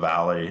drive to the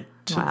valley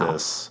to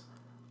this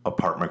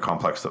apartment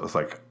complex that was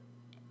like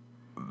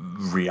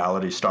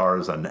reality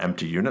stars and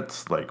empty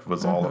units, like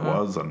was all it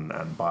was, and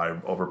buy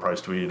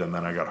overpriced weed. And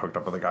then I got hooked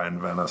up with a guy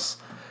in Venice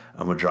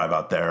and would drive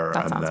out there.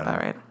 That sounds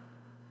about right.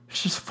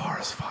 It's just far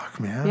as fuck,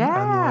 man.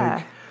 Yeah.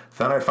 And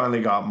then I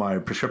finally got my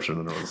prescription,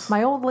 and it was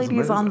my old lady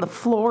is on the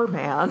floor,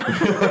 man.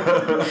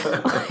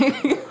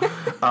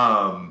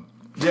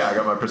 Yeah, I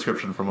got my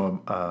prescription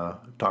from a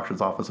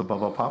doctor's office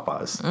above a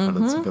Popeyes,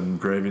 and it's been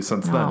gravy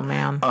since then. Oh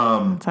man,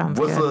 sounds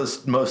what's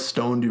good. The most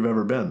stoned you've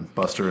ever been?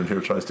 Buster in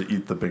here tries to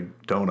eat the big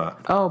donut.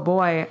 Oh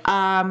boy,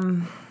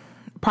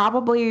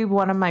 probably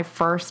one of my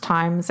first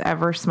times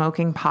ever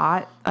smoking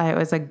pot. It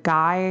was a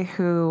guy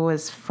who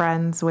was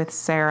friends with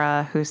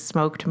Sarah who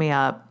smoked me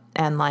up,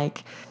 and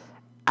like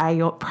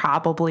I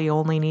probably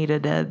only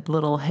needed a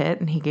little hit,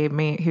 and he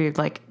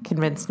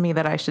convinced me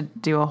that I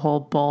should do a whole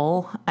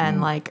bowl,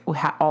 and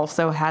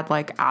also had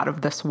like out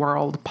of this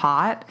world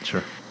pot.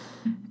 Sure.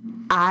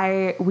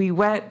 We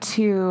went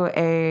to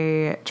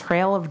a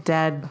Trail of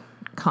Dead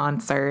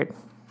concert.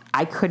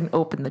 I couldn't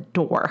open the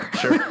door.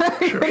 Sure.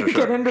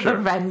 Get into the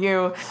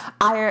venue.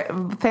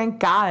 Thank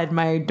God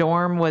my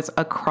dorm was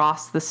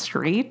across the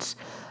street.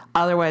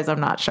 Otherwise, I'm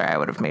not sure I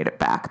would have made it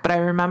back. But I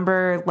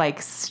remember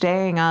like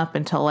staying up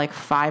until like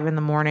 5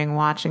 a.m,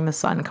 watching the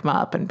sun come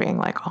up and being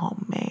like, oh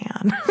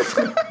man.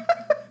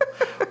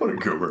 What a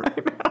goober.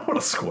 What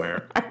a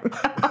square.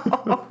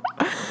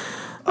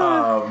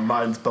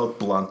 Mine's both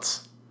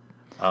blunts.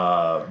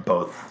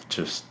 Both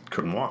just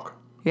couldn't walk.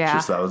 Yeah.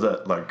 Just that was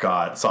it. Like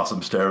saw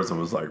some stairs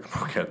and was like,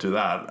 oh, can't do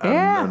that.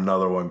 And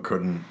another one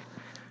couldn't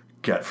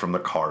get from the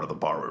car to the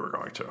bar we were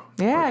going to.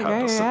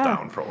 Had to sit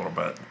down for a little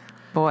bit.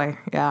 Boy,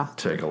 yeah.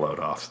 Take a load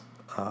off.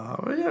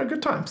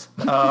 Good times.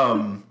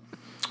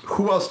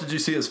 Who else did you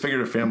see as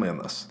figurative family in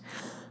this?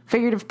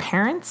 Figurative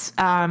parents?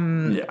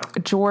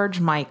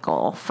 George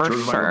Michael, for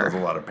sure. George Michael does a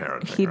lot of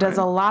parenting. He does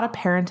a lot of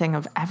parenting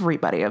of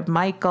everybody, of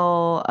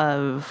Michael,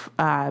 of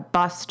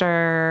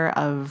Buster,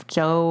 of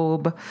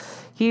Job.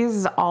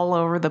 He's all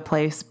over the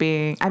place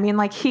he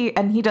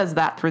does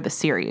that through the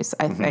series,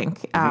 I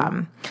think.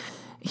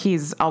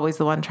 He's always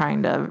the one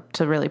trying to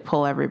really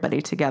pull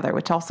everybody together,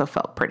 which also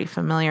felt pretty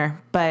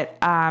familiar. But,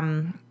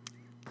 and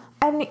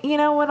you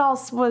know what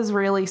else was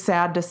really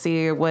sad to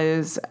see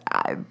was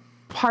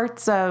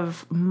parts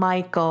of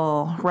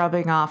Michael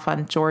rubbing off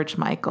on George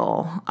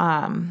Michael,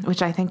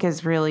 which I think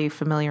is really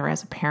familiar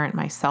as a parent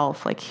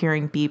myself, like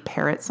hearing B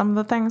parrot some of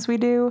the things we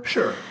do.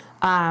 Sure.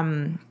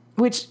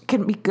 which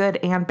can be good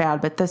and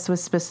bad, but this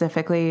was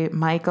specifically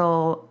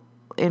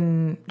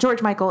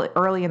George Michael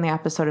early in the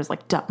episode is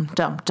like, dumb,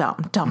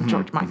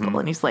 George Michael.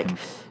 And he's like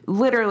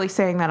literally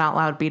saying that out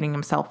loud, beating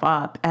himself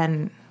up.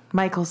 And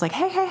Michael's like,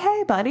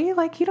 hey, buddy,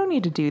 like, you don't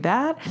need to do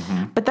that.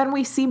 But then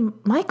we see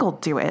Michael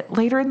do it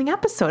later in the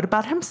episode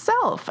about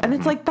himself. And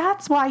it's like,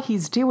 that's why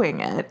he's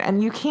doing it.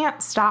 And you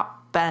can't stop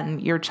then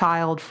your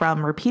child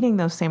from repeating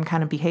those same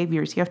kind of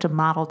behaviors. You have to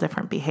model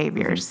different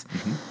behaviors.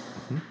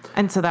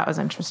 And so that was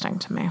interesting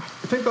to me. I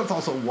think that's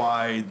also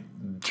why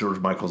George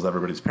Michael's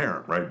everybody's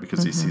parent, right?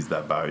 Because he sees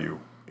that value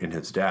in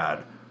his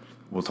dad.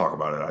 We'll talk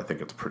about it. I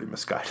think it's pretty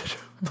misguided.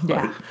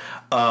 Yeah.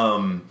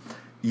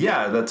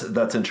 Yeah,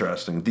 that's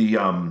interesting.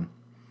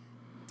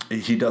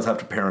 He does have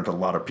to parent a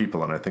lot of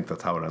people, and I think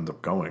that's how it ends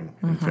up going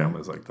in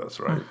families like this,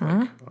 right?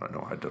 Like, I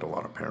know I did a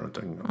lot of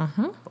parenting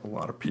of a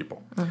lot of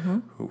people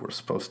who were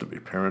supposed to be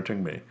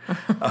parenting me.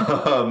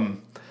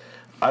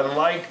 I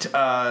liked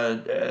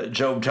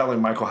Job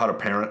telling Michael how to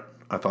parent.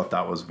 I thought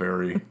that was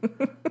very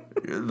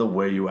the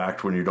way you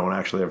act when you don't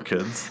actually have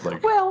kids.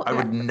 Like, I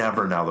would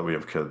never, now that we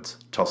have kids,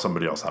 tell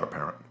somebody else how to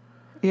parent.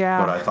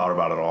 Yeah. But I thought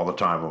about it all the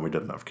time when we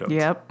didn't have kids.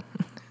 Yep.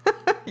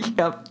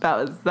 Yep,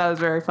 that was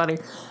very funny.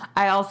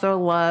 I also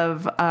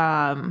love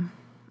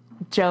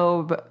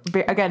Job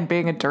again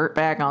being a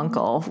dirtbag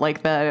uncle,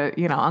 like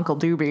Uncle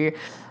Doobie.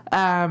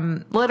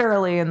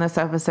 Literally in this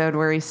episode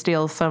where he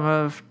steals some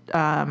of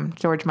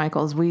George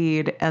Michael's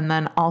weed, and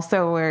then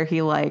also where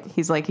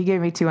he's like, he gave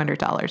me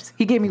 $200.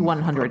 He gave me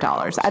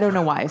 $100. I don't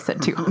know why I said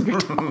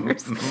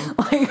 $200.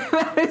 Like,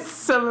 that is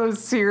some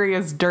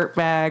serious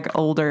dirtbag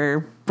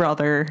older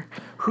brother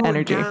who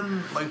energy.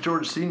 Again, like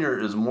George Sr.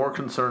 is more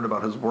concerned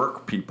about his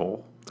work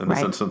people, in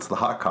this instance the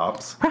hot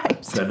cops,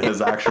 than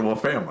his actual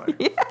family.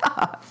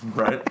 Yeah.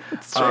 Right?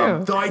 It's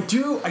true. Though I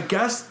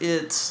guess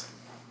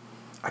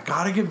I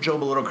gotta give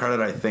Job a little credit,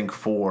 I think,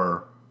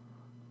 for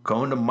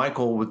going to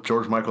Michael with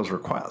George Michael's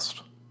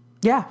request.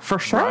 Yeah, for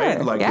sure.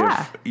 Right? Like,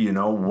 yeah. if,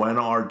 when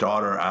our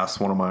daughter asks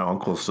one of my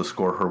uncles to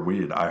score her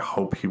weed, I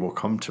hope he will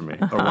come to me.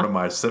 Or one of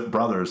my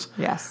brothers,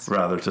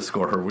 rather, to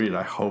score her weed,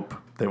 I hope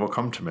they will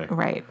come to me.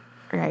 Right.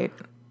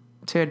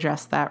 To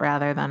address that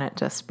rather than it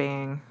just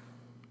being...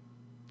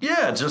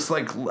 Yeah, just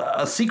like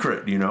a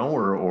secret,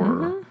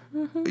 or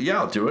yeah,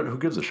 I'll do it. Who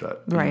gives a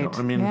shit? Right.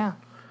 I mean,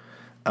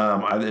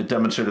 it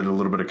demonstrated a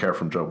little bit of care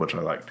from Job, which I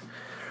liked.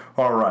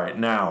 All right.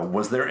 Now,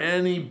 was there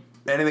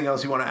anything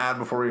else you want to add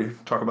before we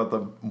talk about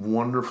the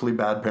wonderfully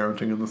bad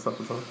parenting in this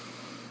episode?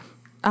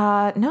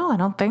 No, I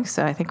don't think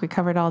so. I think we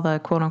covered all the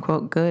quote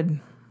unquote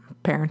good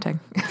parenting.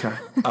 Okay.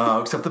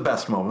 Except the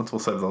best moments. We'll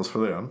save those for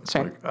the end.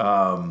 Sure.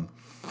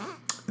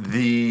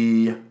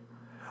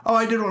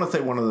 I did want to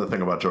say one other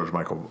thing about George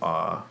Michael,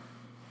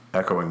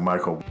 echoing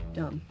Michael.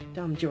 Dumb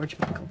George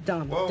Michael.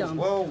 Dumb.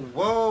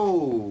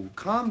 Whoa.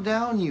 Calm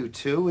down, you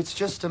two. It's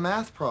just a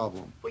math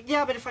problem. Well,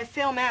 yeah, but if I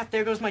fail math,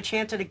 there goes my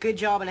chance at a good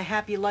job and a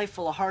happy life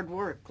full of hard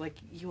work, like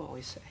you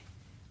always say.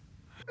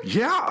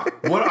 Yeah.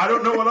 I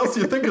don't know what else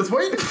you think is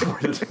waiting for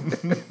you.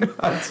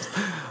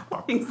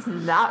 He's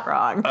not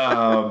wrong.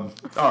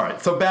 All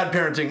right. So bad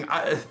parenting.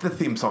 The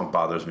theme song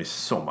bothers me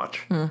so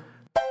much.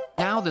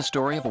 Now the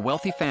story of a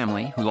wealthy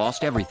family who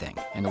lost everything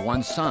and the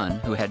one son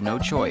who had no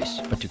choice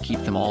but to keep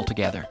them all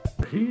together.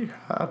 He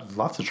had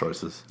lots of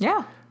choices.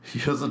 Yeah. He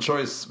has a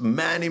choice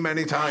many,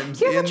 many times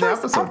he has in a the choice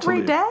episode.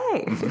 Every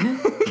day.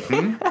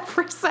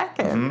 Every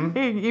second.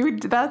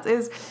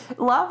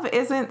 Love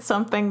isn't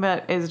something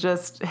that is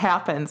just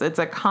happens. It's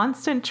a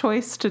constant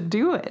choice to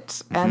do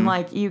it. And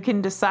like, you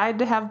can decide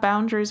to have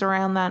boundaries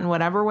around that in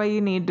whatever way you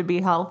need to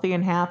be healthy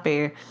and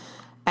happy.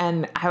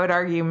 And I would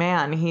argue,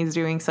 man, he's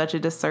doing such a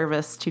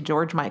disservice to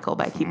George Michael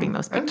by keeping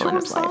those people in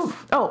his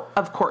life. Oh,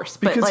 of course.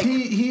 But because like,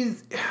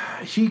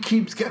 he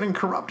keeps getting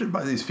corrupted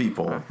by these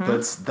people.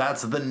 That's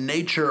the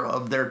nature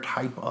of their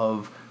type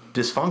of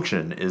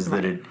dysfunction, is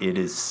that it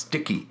is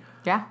sticky.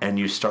 Yeah. And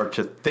you start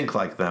to think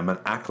like them and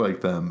act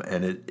like them,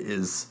 and it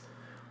is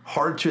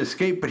hard to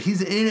escape. But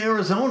he's in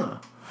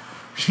Arizona.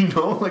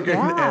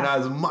 And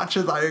as much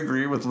as I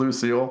agree with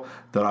Lucille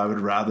that I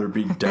would rather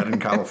be dead in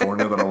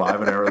California than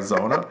alive in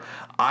Arizona,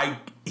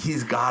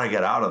 he's got to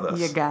get out of this.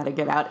 You got to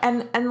get out.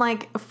 And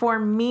like, for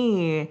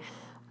me,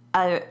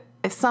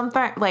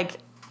 something like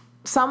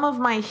some of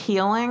my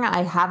healing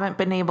I haven't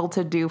been able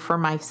to do for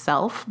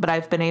myself, but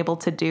I've been able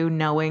to do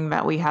knowing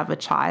that we have a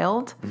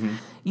child.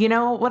 You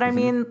know what I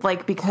mean?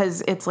 Like,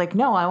 because it's like,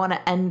 no, I want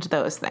to end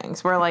those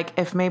things. Where like,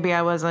 if maybe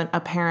I wasn't a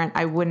parent,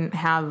 I wouldn't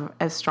have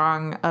as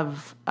strong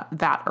of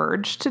that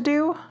urge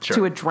to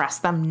address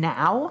them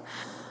now.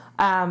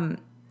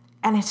 And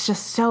it's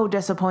just so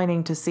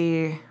disappointing to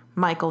see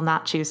Michael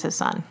not choose his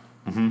son.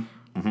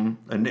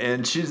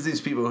 And choose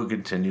these people who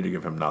continue to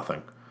give him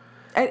nothing.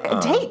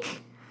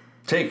 Take,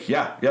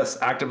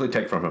 actively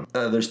take from him.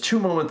 There's two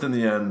moments in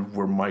the end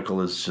where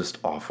Michael is just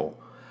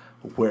awful,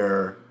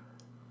 where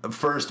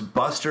first,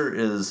 Buster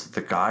is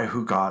the guy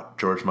who got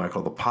George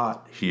Michael the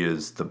pot. He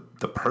is the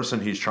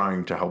person he's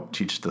trying to help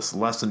teach this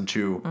lesson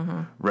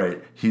to,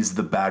 right? He's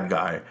the bad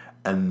guy.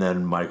 And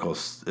then Michael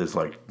is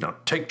like, no,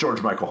 take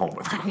George Michael home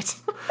with you.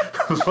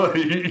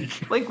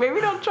 Like,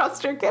 maybe don't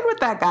trust your kid with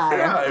that guy.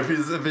 Yeah,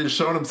 if he's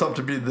shown himself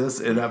to be this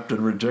inept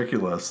and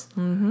ridiculous,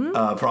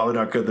 probably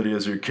not good that he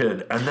is your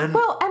kid. And then,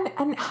 well,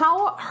 and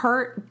how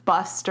hurt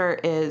Buster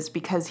is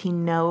because he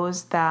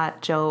knows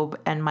that Job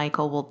and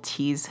Michael will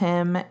tease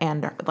him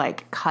and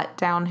like cut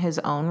down his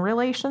own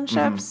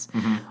relationships.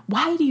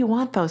 Why do you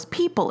want those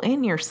people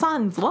in your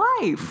son's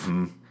life?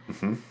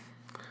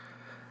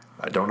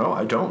 I don't know.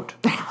 I don't.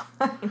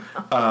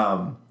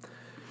 But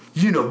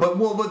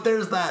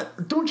there's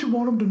that. Don't you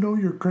want them to know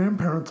your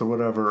grandparents or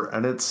whatever?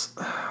 And it's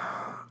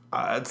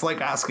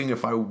like asking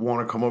if I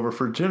want to come over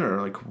for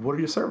dinner. Like, what are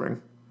you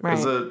serving? Right.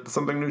 Is it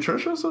something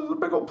nutritious or is it a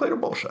big old plate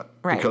of bullshit?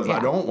 Right. Because I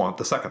don't want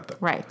the second thing.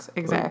 Right.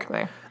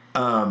 Exactly.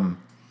 In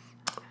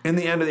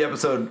the end of the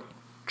episode,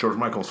 George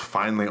Michael's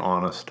finally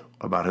honest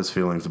about his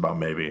feelings about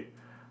maybe,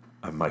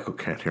 and Michael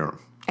can't hear him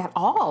At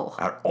all.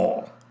 at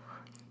all.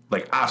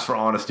 Like, asks for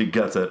honesty,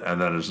 gets it,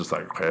 and then it's just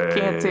like, hey.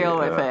 Can't deal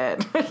with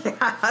it.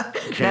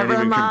 Can't Never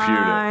even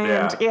mind.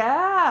 compute it.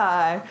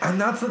 Yeah.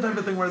 And that's the type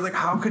of thing where it's like,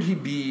 how could he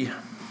be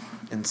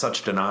in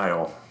such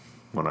denial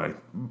when I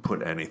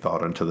put any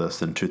thought into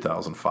this in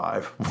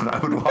 2005 when I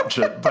would watch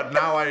it? But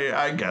now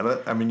I get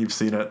it. I mean, you've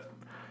seen it.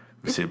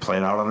 We see it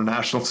playing out on a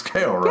national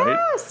scale, right?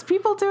 Yes,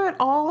 people do it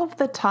all of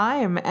the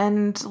time.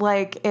 And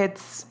like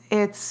it's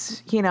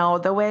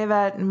the way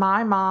that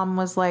my mom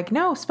was like,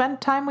 no,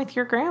 spend time with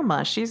your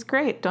grandma. She's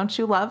great. Don't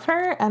you love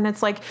her? And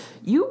it's like,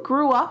 you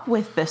grew up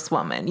with this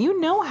woman. You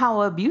know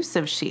how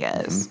abusive she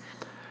is.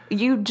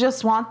 You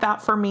just want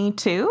that for me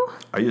too?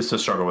 I used to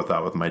struggle with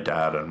that with my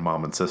dad and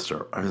mom and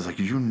sister. I was like,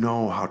 you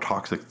know how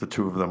toxic the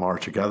two of them are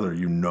together.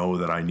 You know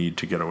that I need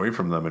to get away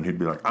from them. And he'd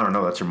be like, I don't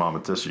know, that's your mom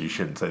and sister. You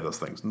shouldn't say those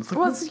things. And it's like,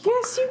 well,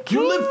 yes, you can.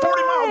 You live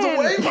 40 miles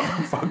away,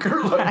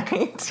 motherfucker. Like,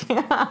 right,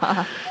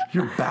 yeah.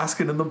 You're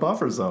basking in the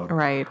buffer zone.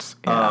 Right.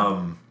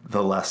 Yeah.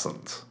 The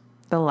lessons.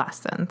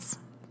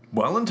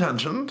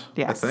 Well-intentioned,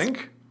 yes. I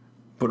think.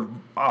 But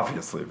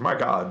obviously, my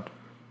God,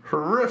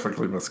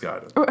 horrifically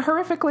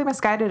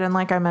misguided. And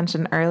like I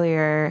mentioned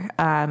earlier,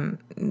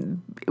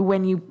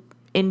 when you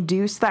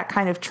induce that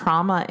kind of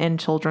trauma in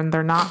children,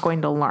 they're not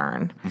going to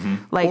learn.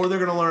 Or they're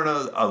going to learn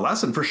a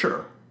lesson for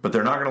sure, but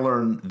they're not going to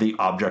learn the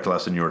object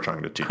lesson you were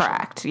trying to teach them.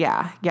 Correct.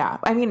 Yeah.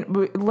 I mean,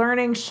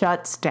 learning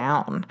shuts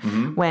down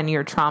when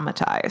you're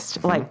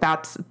traumatized. Like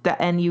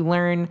and you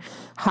learn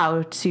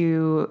how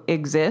to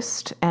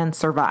exist and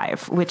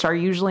survive, which are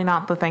usually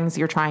not the things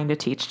you're trying to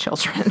teach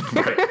children.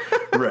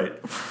 Right.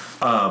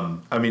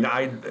 I mean,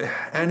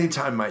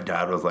 anytime my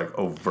dad was like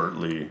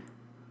overtly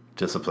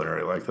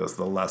disciplinary like this,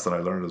 the lesson I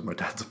learned is my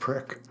dad's a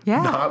prick.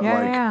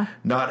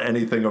 Not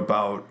anything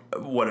about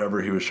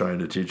whatever he was trying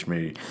to teach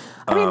me.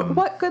 I mean,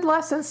 what good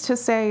lessons to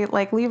say,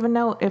 like, leave a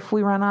note if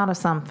we run out of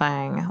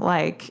something.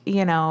 Like,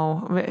 you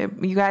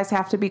guys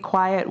have to be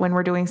quiet when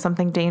we're doing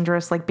something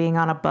dangerous, like being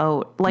on a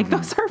boat. Like,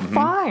 those are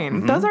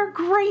fine. Those are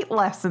great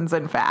lessons,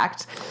 in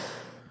fact.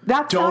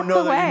 That's don't not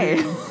know the that way.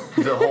 You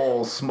need the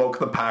whole smoke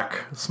the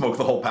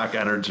whole pack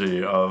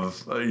energy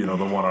of the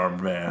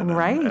one-armed man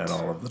and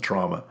all of the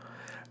trauma.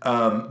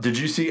 Did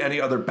you see any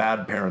other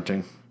bad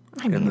parenting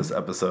in this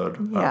episode?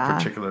 Yeah.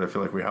 Particularly, I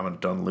feel like we haven't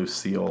done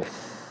Lucille.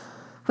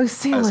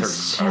 Lucille as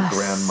was her just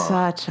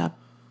grandma. such a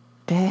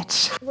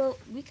bitch. Well,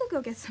 we could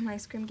go get some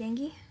ice cream,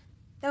 Gengi.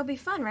 That would be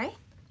fun, right?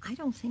 I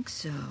don't think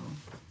so.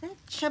 That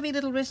chubby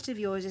little wrist of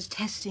yours is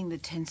testing the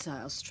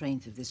tensile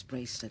strength of this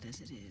bracelet as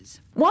it is.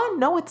 One,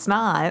 no, it's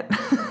not.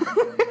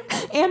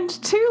 And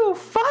two,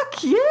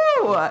 fuck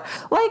you.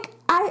 Like,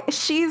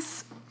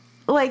 she's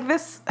like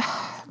this,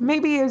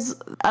 maybe is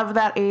of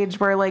that age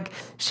where like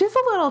she's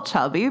a little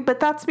chubby, but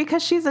that's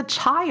because she's a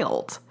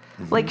child.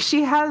 Like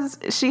she has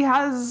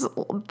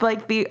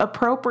like the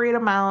appropriate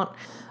amount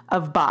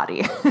of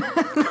body.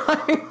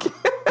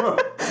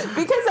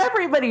 Because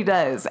everybody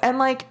does. And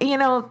like,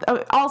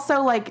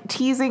 also like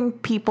teasing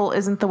people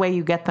isn't the way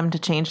you get them to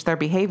change their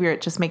behavior.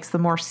 It just makes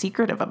them more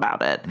secretive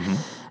about it.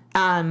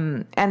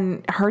 And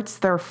hurts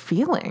their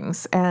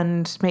feelings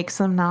and makes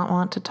them not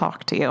want to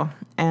talk to you.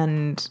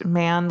 And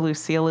man,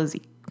 Lucille is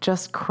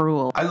just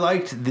cruel. I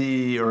liked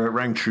it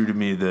rang true to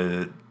me,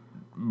 the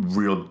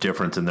real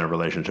difference in their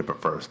relationship at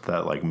first,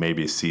 that like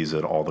maybe sees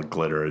it all the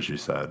glitter, as you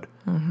said,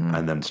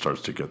 and then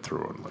starts to get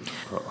through and like,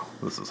 oh,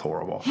 this is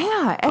horrible.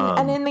 Yeah.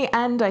 And in the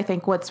end, I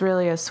think what's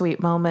really a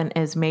sweet moment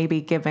is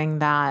maybe giving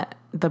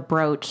the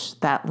brooch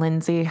that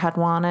Lindsay had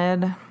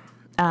wanted,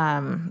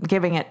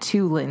 giving it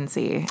to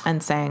Lindsay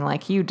and saying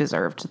like, you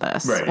deserved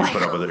this. Right. You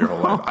put up with it your whole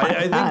life.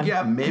 I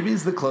think, maybe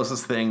it's the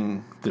closest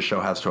thing the show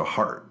has to a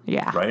heart.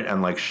 Yeah. Right.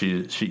 And like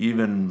she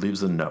even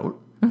leaves a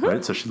note.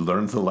 Right, so she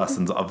learns the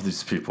lessons of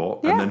these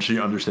people, and then she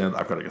understands,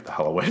 I've got to get the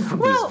hell away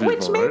from these people.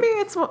 Which maybe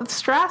it's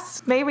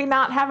stress. Maybe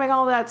not having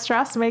all that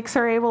stress makes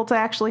her able to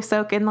actually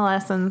soak in the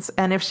lessons.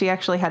 And if she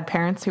actually had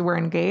parents who were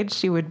engaged,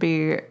 she would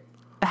be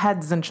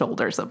heads and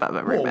shoulders above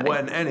everybody.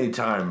 Well,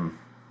 anytime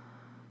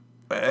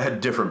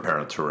had different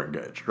parents who were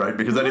engaged, right?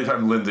 Because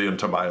anytime Lindsay and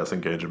Tobias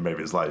engage in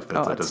baby's life,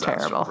 it's a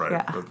disaster, terrible. right?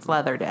 Yeah, it's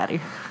leather daddy.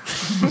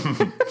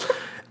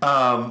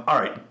 All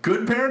right,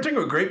 good parenting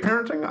or great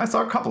parenting? I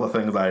saw a couple of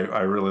things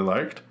I really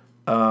liked.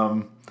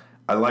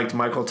 I liked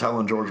Michael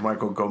telling George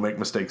Michael, go make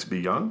mistakes, be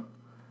young.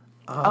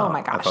 Oh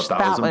my gosh, I thought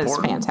that was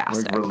important.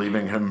 fantastic. Like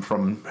relieving him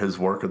from his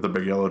work at the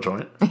Big Yellow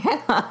Joint.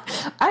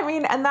 I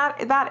mean, and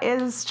that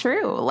is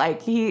true.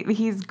 Like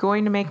he's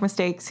going to make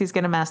mistakes. He's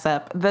going to mess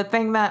up. The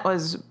thing that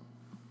was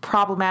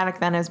problematic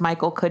then is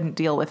Michael couldn't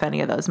deal with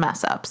any of those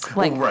mess ups.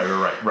 Like, right.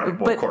 Well,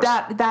 but of course.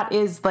 that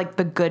is like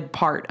the good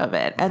part of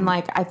it. And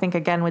like I think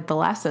again with the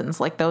lessons,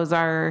 like those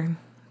are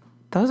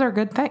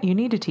good things. You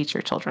need to teach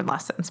your children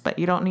lessons, but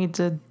you don't need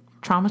to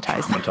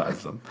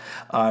traumatize them.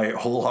 I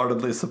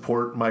wholeheartedly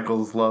support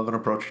Michael's love and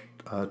approach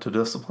to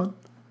discipline.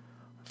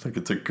 I think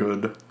it's a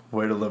good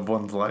way to live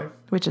one's life.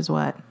 Which is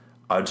what?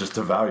 Just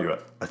to value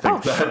it. I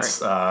think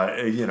that's,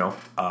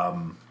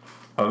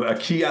 a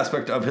key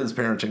aspect of his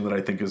parenting that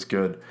I think is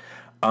good.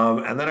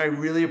 And then I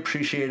really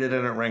appreciated,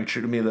 and it rang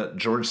true to me, that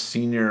George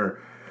Sr.,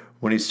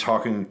 when he's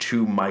talking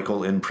to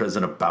Michael in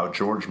prison about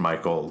George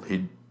Michael,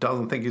 he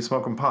doesn't think he's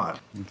smoking pot.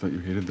 I thought you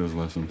hated those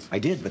lessons. I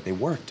did, but they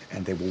worked,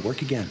 and they will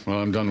work again. Well,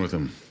 I'm done with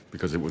him,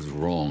 because it was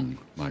wrong,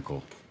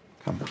 Michael.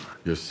 Come on.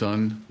 Your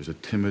son is a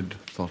timid,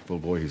 thoughtful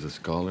boy. He's a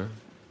scholar,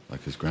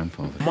 like his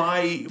grandfather.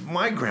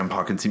 My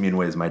grandpa can see me in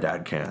ways my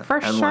dad can't. For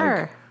and sure.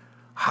 Like,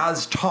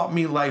 has taught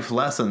me life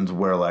lessons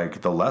where,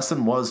 like, the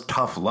lesson was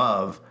tough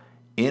love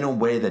in a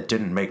way that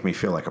didn't make me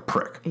feel like a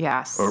prick.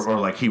 Yes. Or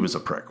like he was a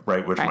prick,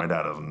 right? Which my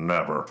dad has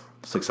never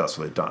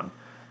successfully done.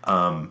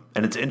 And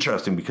it's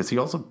interesting because he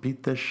also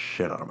beat the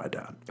shit out of my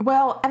dad.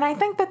 Well, and I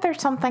think that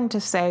there's something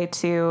to say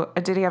to,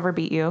 did he ever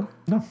beat you?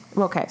 No.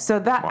 Okay, so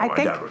that Well, I my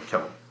think. dad would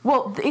kill him.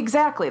 Well,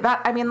 exactly.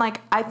 That I mean,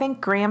 like, I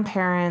think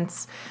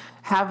grandparents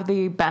have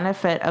the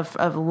benefit of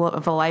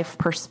a life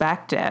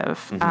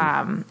perspective,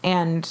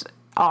 and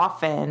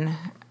often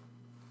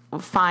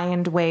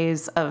find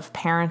ways of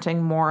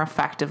parenting more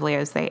effectively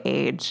as they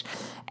age.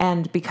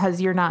 And because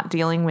you're not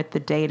dealing with the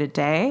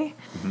day-to-day,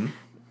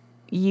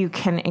 you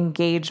can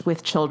engage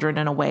with children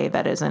in a way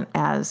that isn't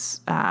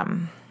as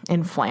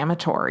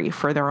inflammatory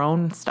for their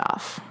own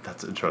stuff.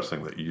 That's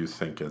interesting that you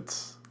think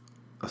it's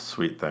a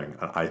sweet thing.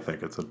 And I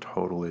think it's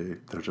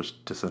they're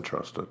just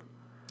disinterested.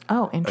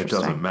 Oh, interesting.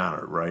 It doesn't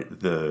matter, right?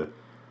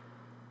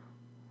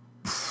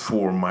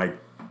 For my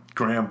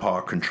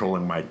grandpa,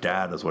 controlling my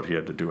dad is what he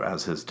had to do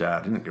as his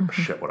dad. He didn't give a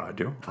shit what I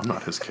do. I'm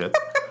not his kid.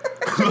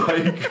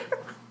 I'm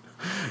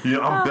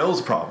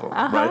Bill's problem,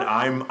 right?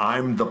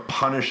 I'm the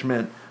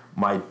punishment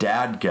my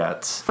dad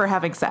gets for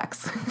having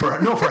sex. For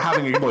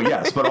having, well,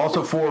 yes, but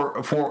also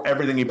for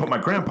everything he put my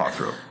grandpa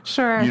through.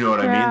 Sure. You know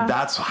what I mean?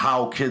 That's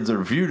how kids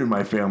are viewed in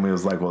my family,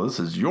 is like, well, this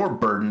is your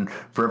burden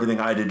for everything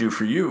I had to do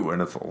for you.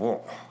 And it's,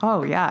 whoa.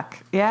 Oh, yuck.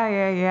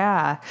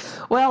 Yeah.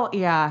 Well,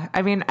 yeah.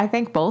 I mean, I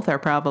think both are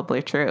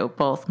probably true,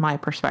 both my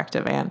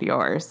perspective and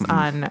yours.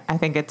 I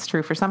think it's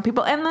true for some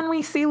people. And then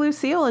we see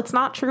Lucille, it's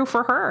not true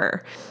for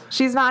her.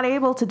 She's not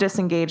able to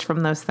disengage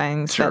from those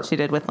things that she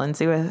did with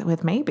Lindsay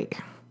with Maybe.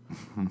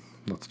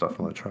 That's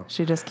definitely true.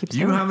 She just keeps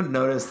You doing haven't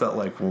noticed that,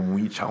 like, when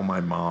we tell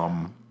my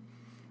mom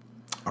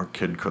our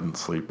kid couldn't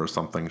sleep or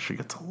something, she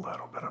gets a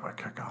little bit of a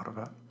kick out of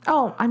it.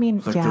 Oh, I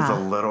mean, like, there's a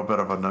little bit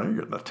of a, now you're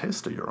getting a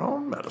taste of your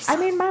own medicine. I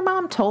mean, my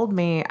mom told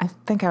me, I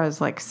think I was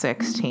like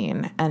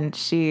 16, and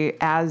she,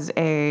 as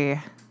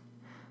a,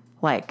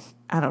 like,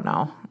 I don't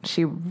know,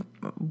 she,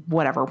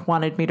 whatever,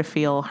 wanted me to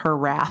feel her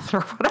wrath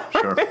or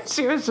whatever. Sure.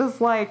 She was just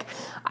like,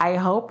 I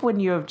hope when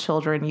you have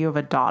children, you have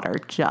a daughter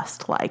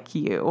just like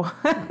you.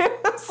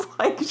 It's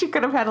like she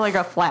could have had like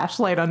a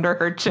flashlight under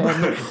her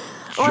chin.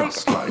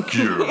 Just like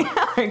you.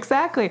 Yeah,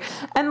 exactly.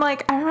 And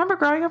like, I remember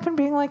growing up and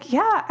being like,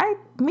 yeah,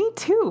 me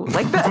too.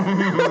 Like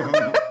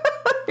that.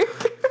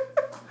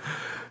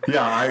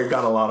 Yeah, I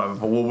got a lot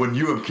of, well, when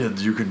you have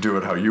kids, you can do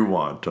it how you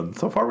want. And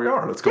so far we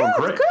are. It's going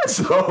great. It's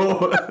good.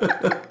 So.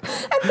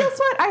 And guess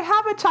what? I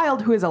have a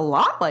child who is a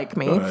lot like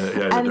me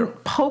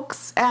and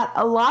pokes at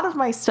a lot of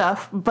my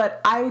stuff,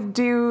 but I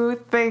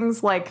do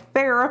things like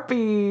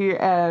therapy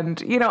and,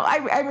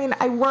 I mean,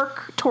 I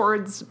work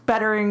towards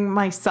bettering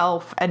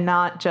myself and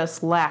not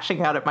just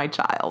lashing out at my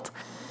child.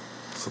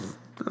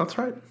 That's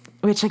right.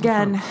 Which,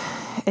 again,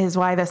 is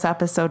why this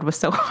episode was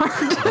so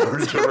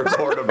hard to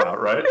record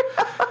about, right?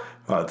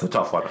 It's a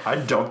tough one. I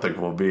don't think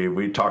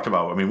we talked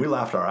about, we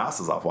laughed our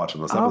asses off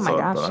watching this episode, but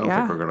I don't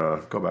think we're going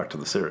to go back to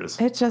the series.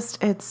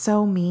 It's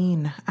so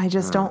mean. I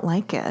just don't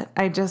like it.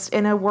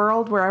 In a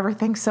world where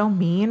everything's so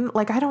mean,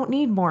 like, I don't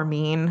need more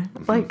mean.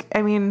 Like,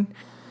 I mean,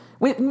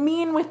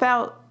 mean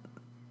without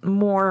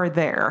more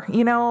there,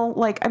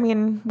 like,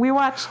 we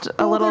watched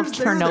a little of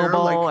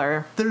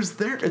Chernobyl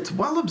it's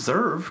well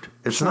observed.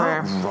 It's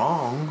not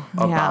wrong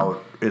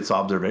about its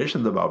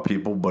observations about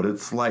people, but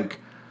it's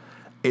like,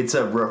 it's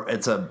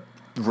a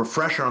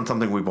refresher on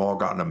something we've all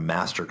gotten a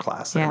master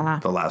class in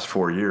the last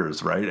 4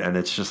 years, right? And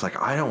it's just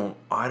like, I don't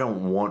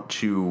want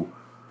to,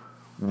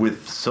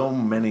 with so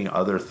many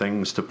other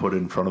things to put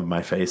in front of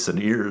my face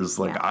and ears,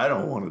 like, I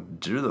don't want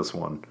to do this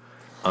one.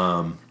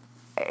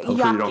 Hopefully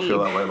yucky. you don't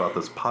feel that way about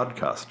this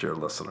podcast, dear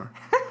listener.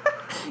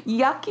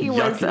 Yucky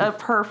was a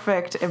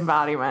perfect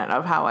embodiment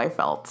of how I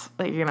felt,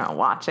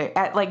 watching.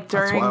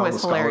 During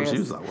was hilarious.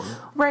 Use that word.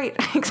 Right,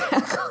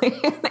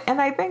 exactly.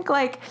 And I think,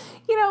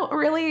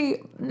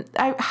 really,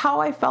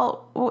 how I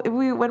felt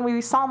when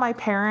we saw my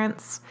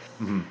parents.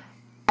 Mm-hmm.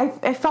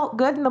 I felt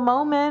good in the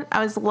moment.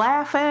 I was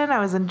laughing. I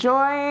was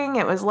enjoying.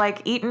 It was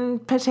like eating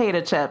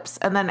potato chips.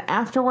 And then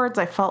afterwards,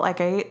 I felt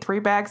like I ate 3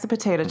 bags of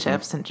potato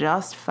chips and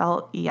just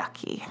felt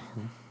yucky.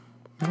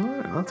 All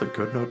right, that's a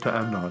good note to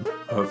end on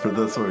for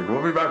this week.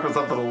 We'll be back with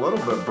something a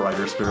little bit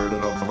brighter spirited,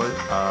 hopefully,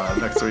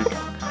 next week.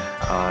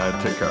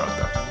 Take care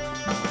out there.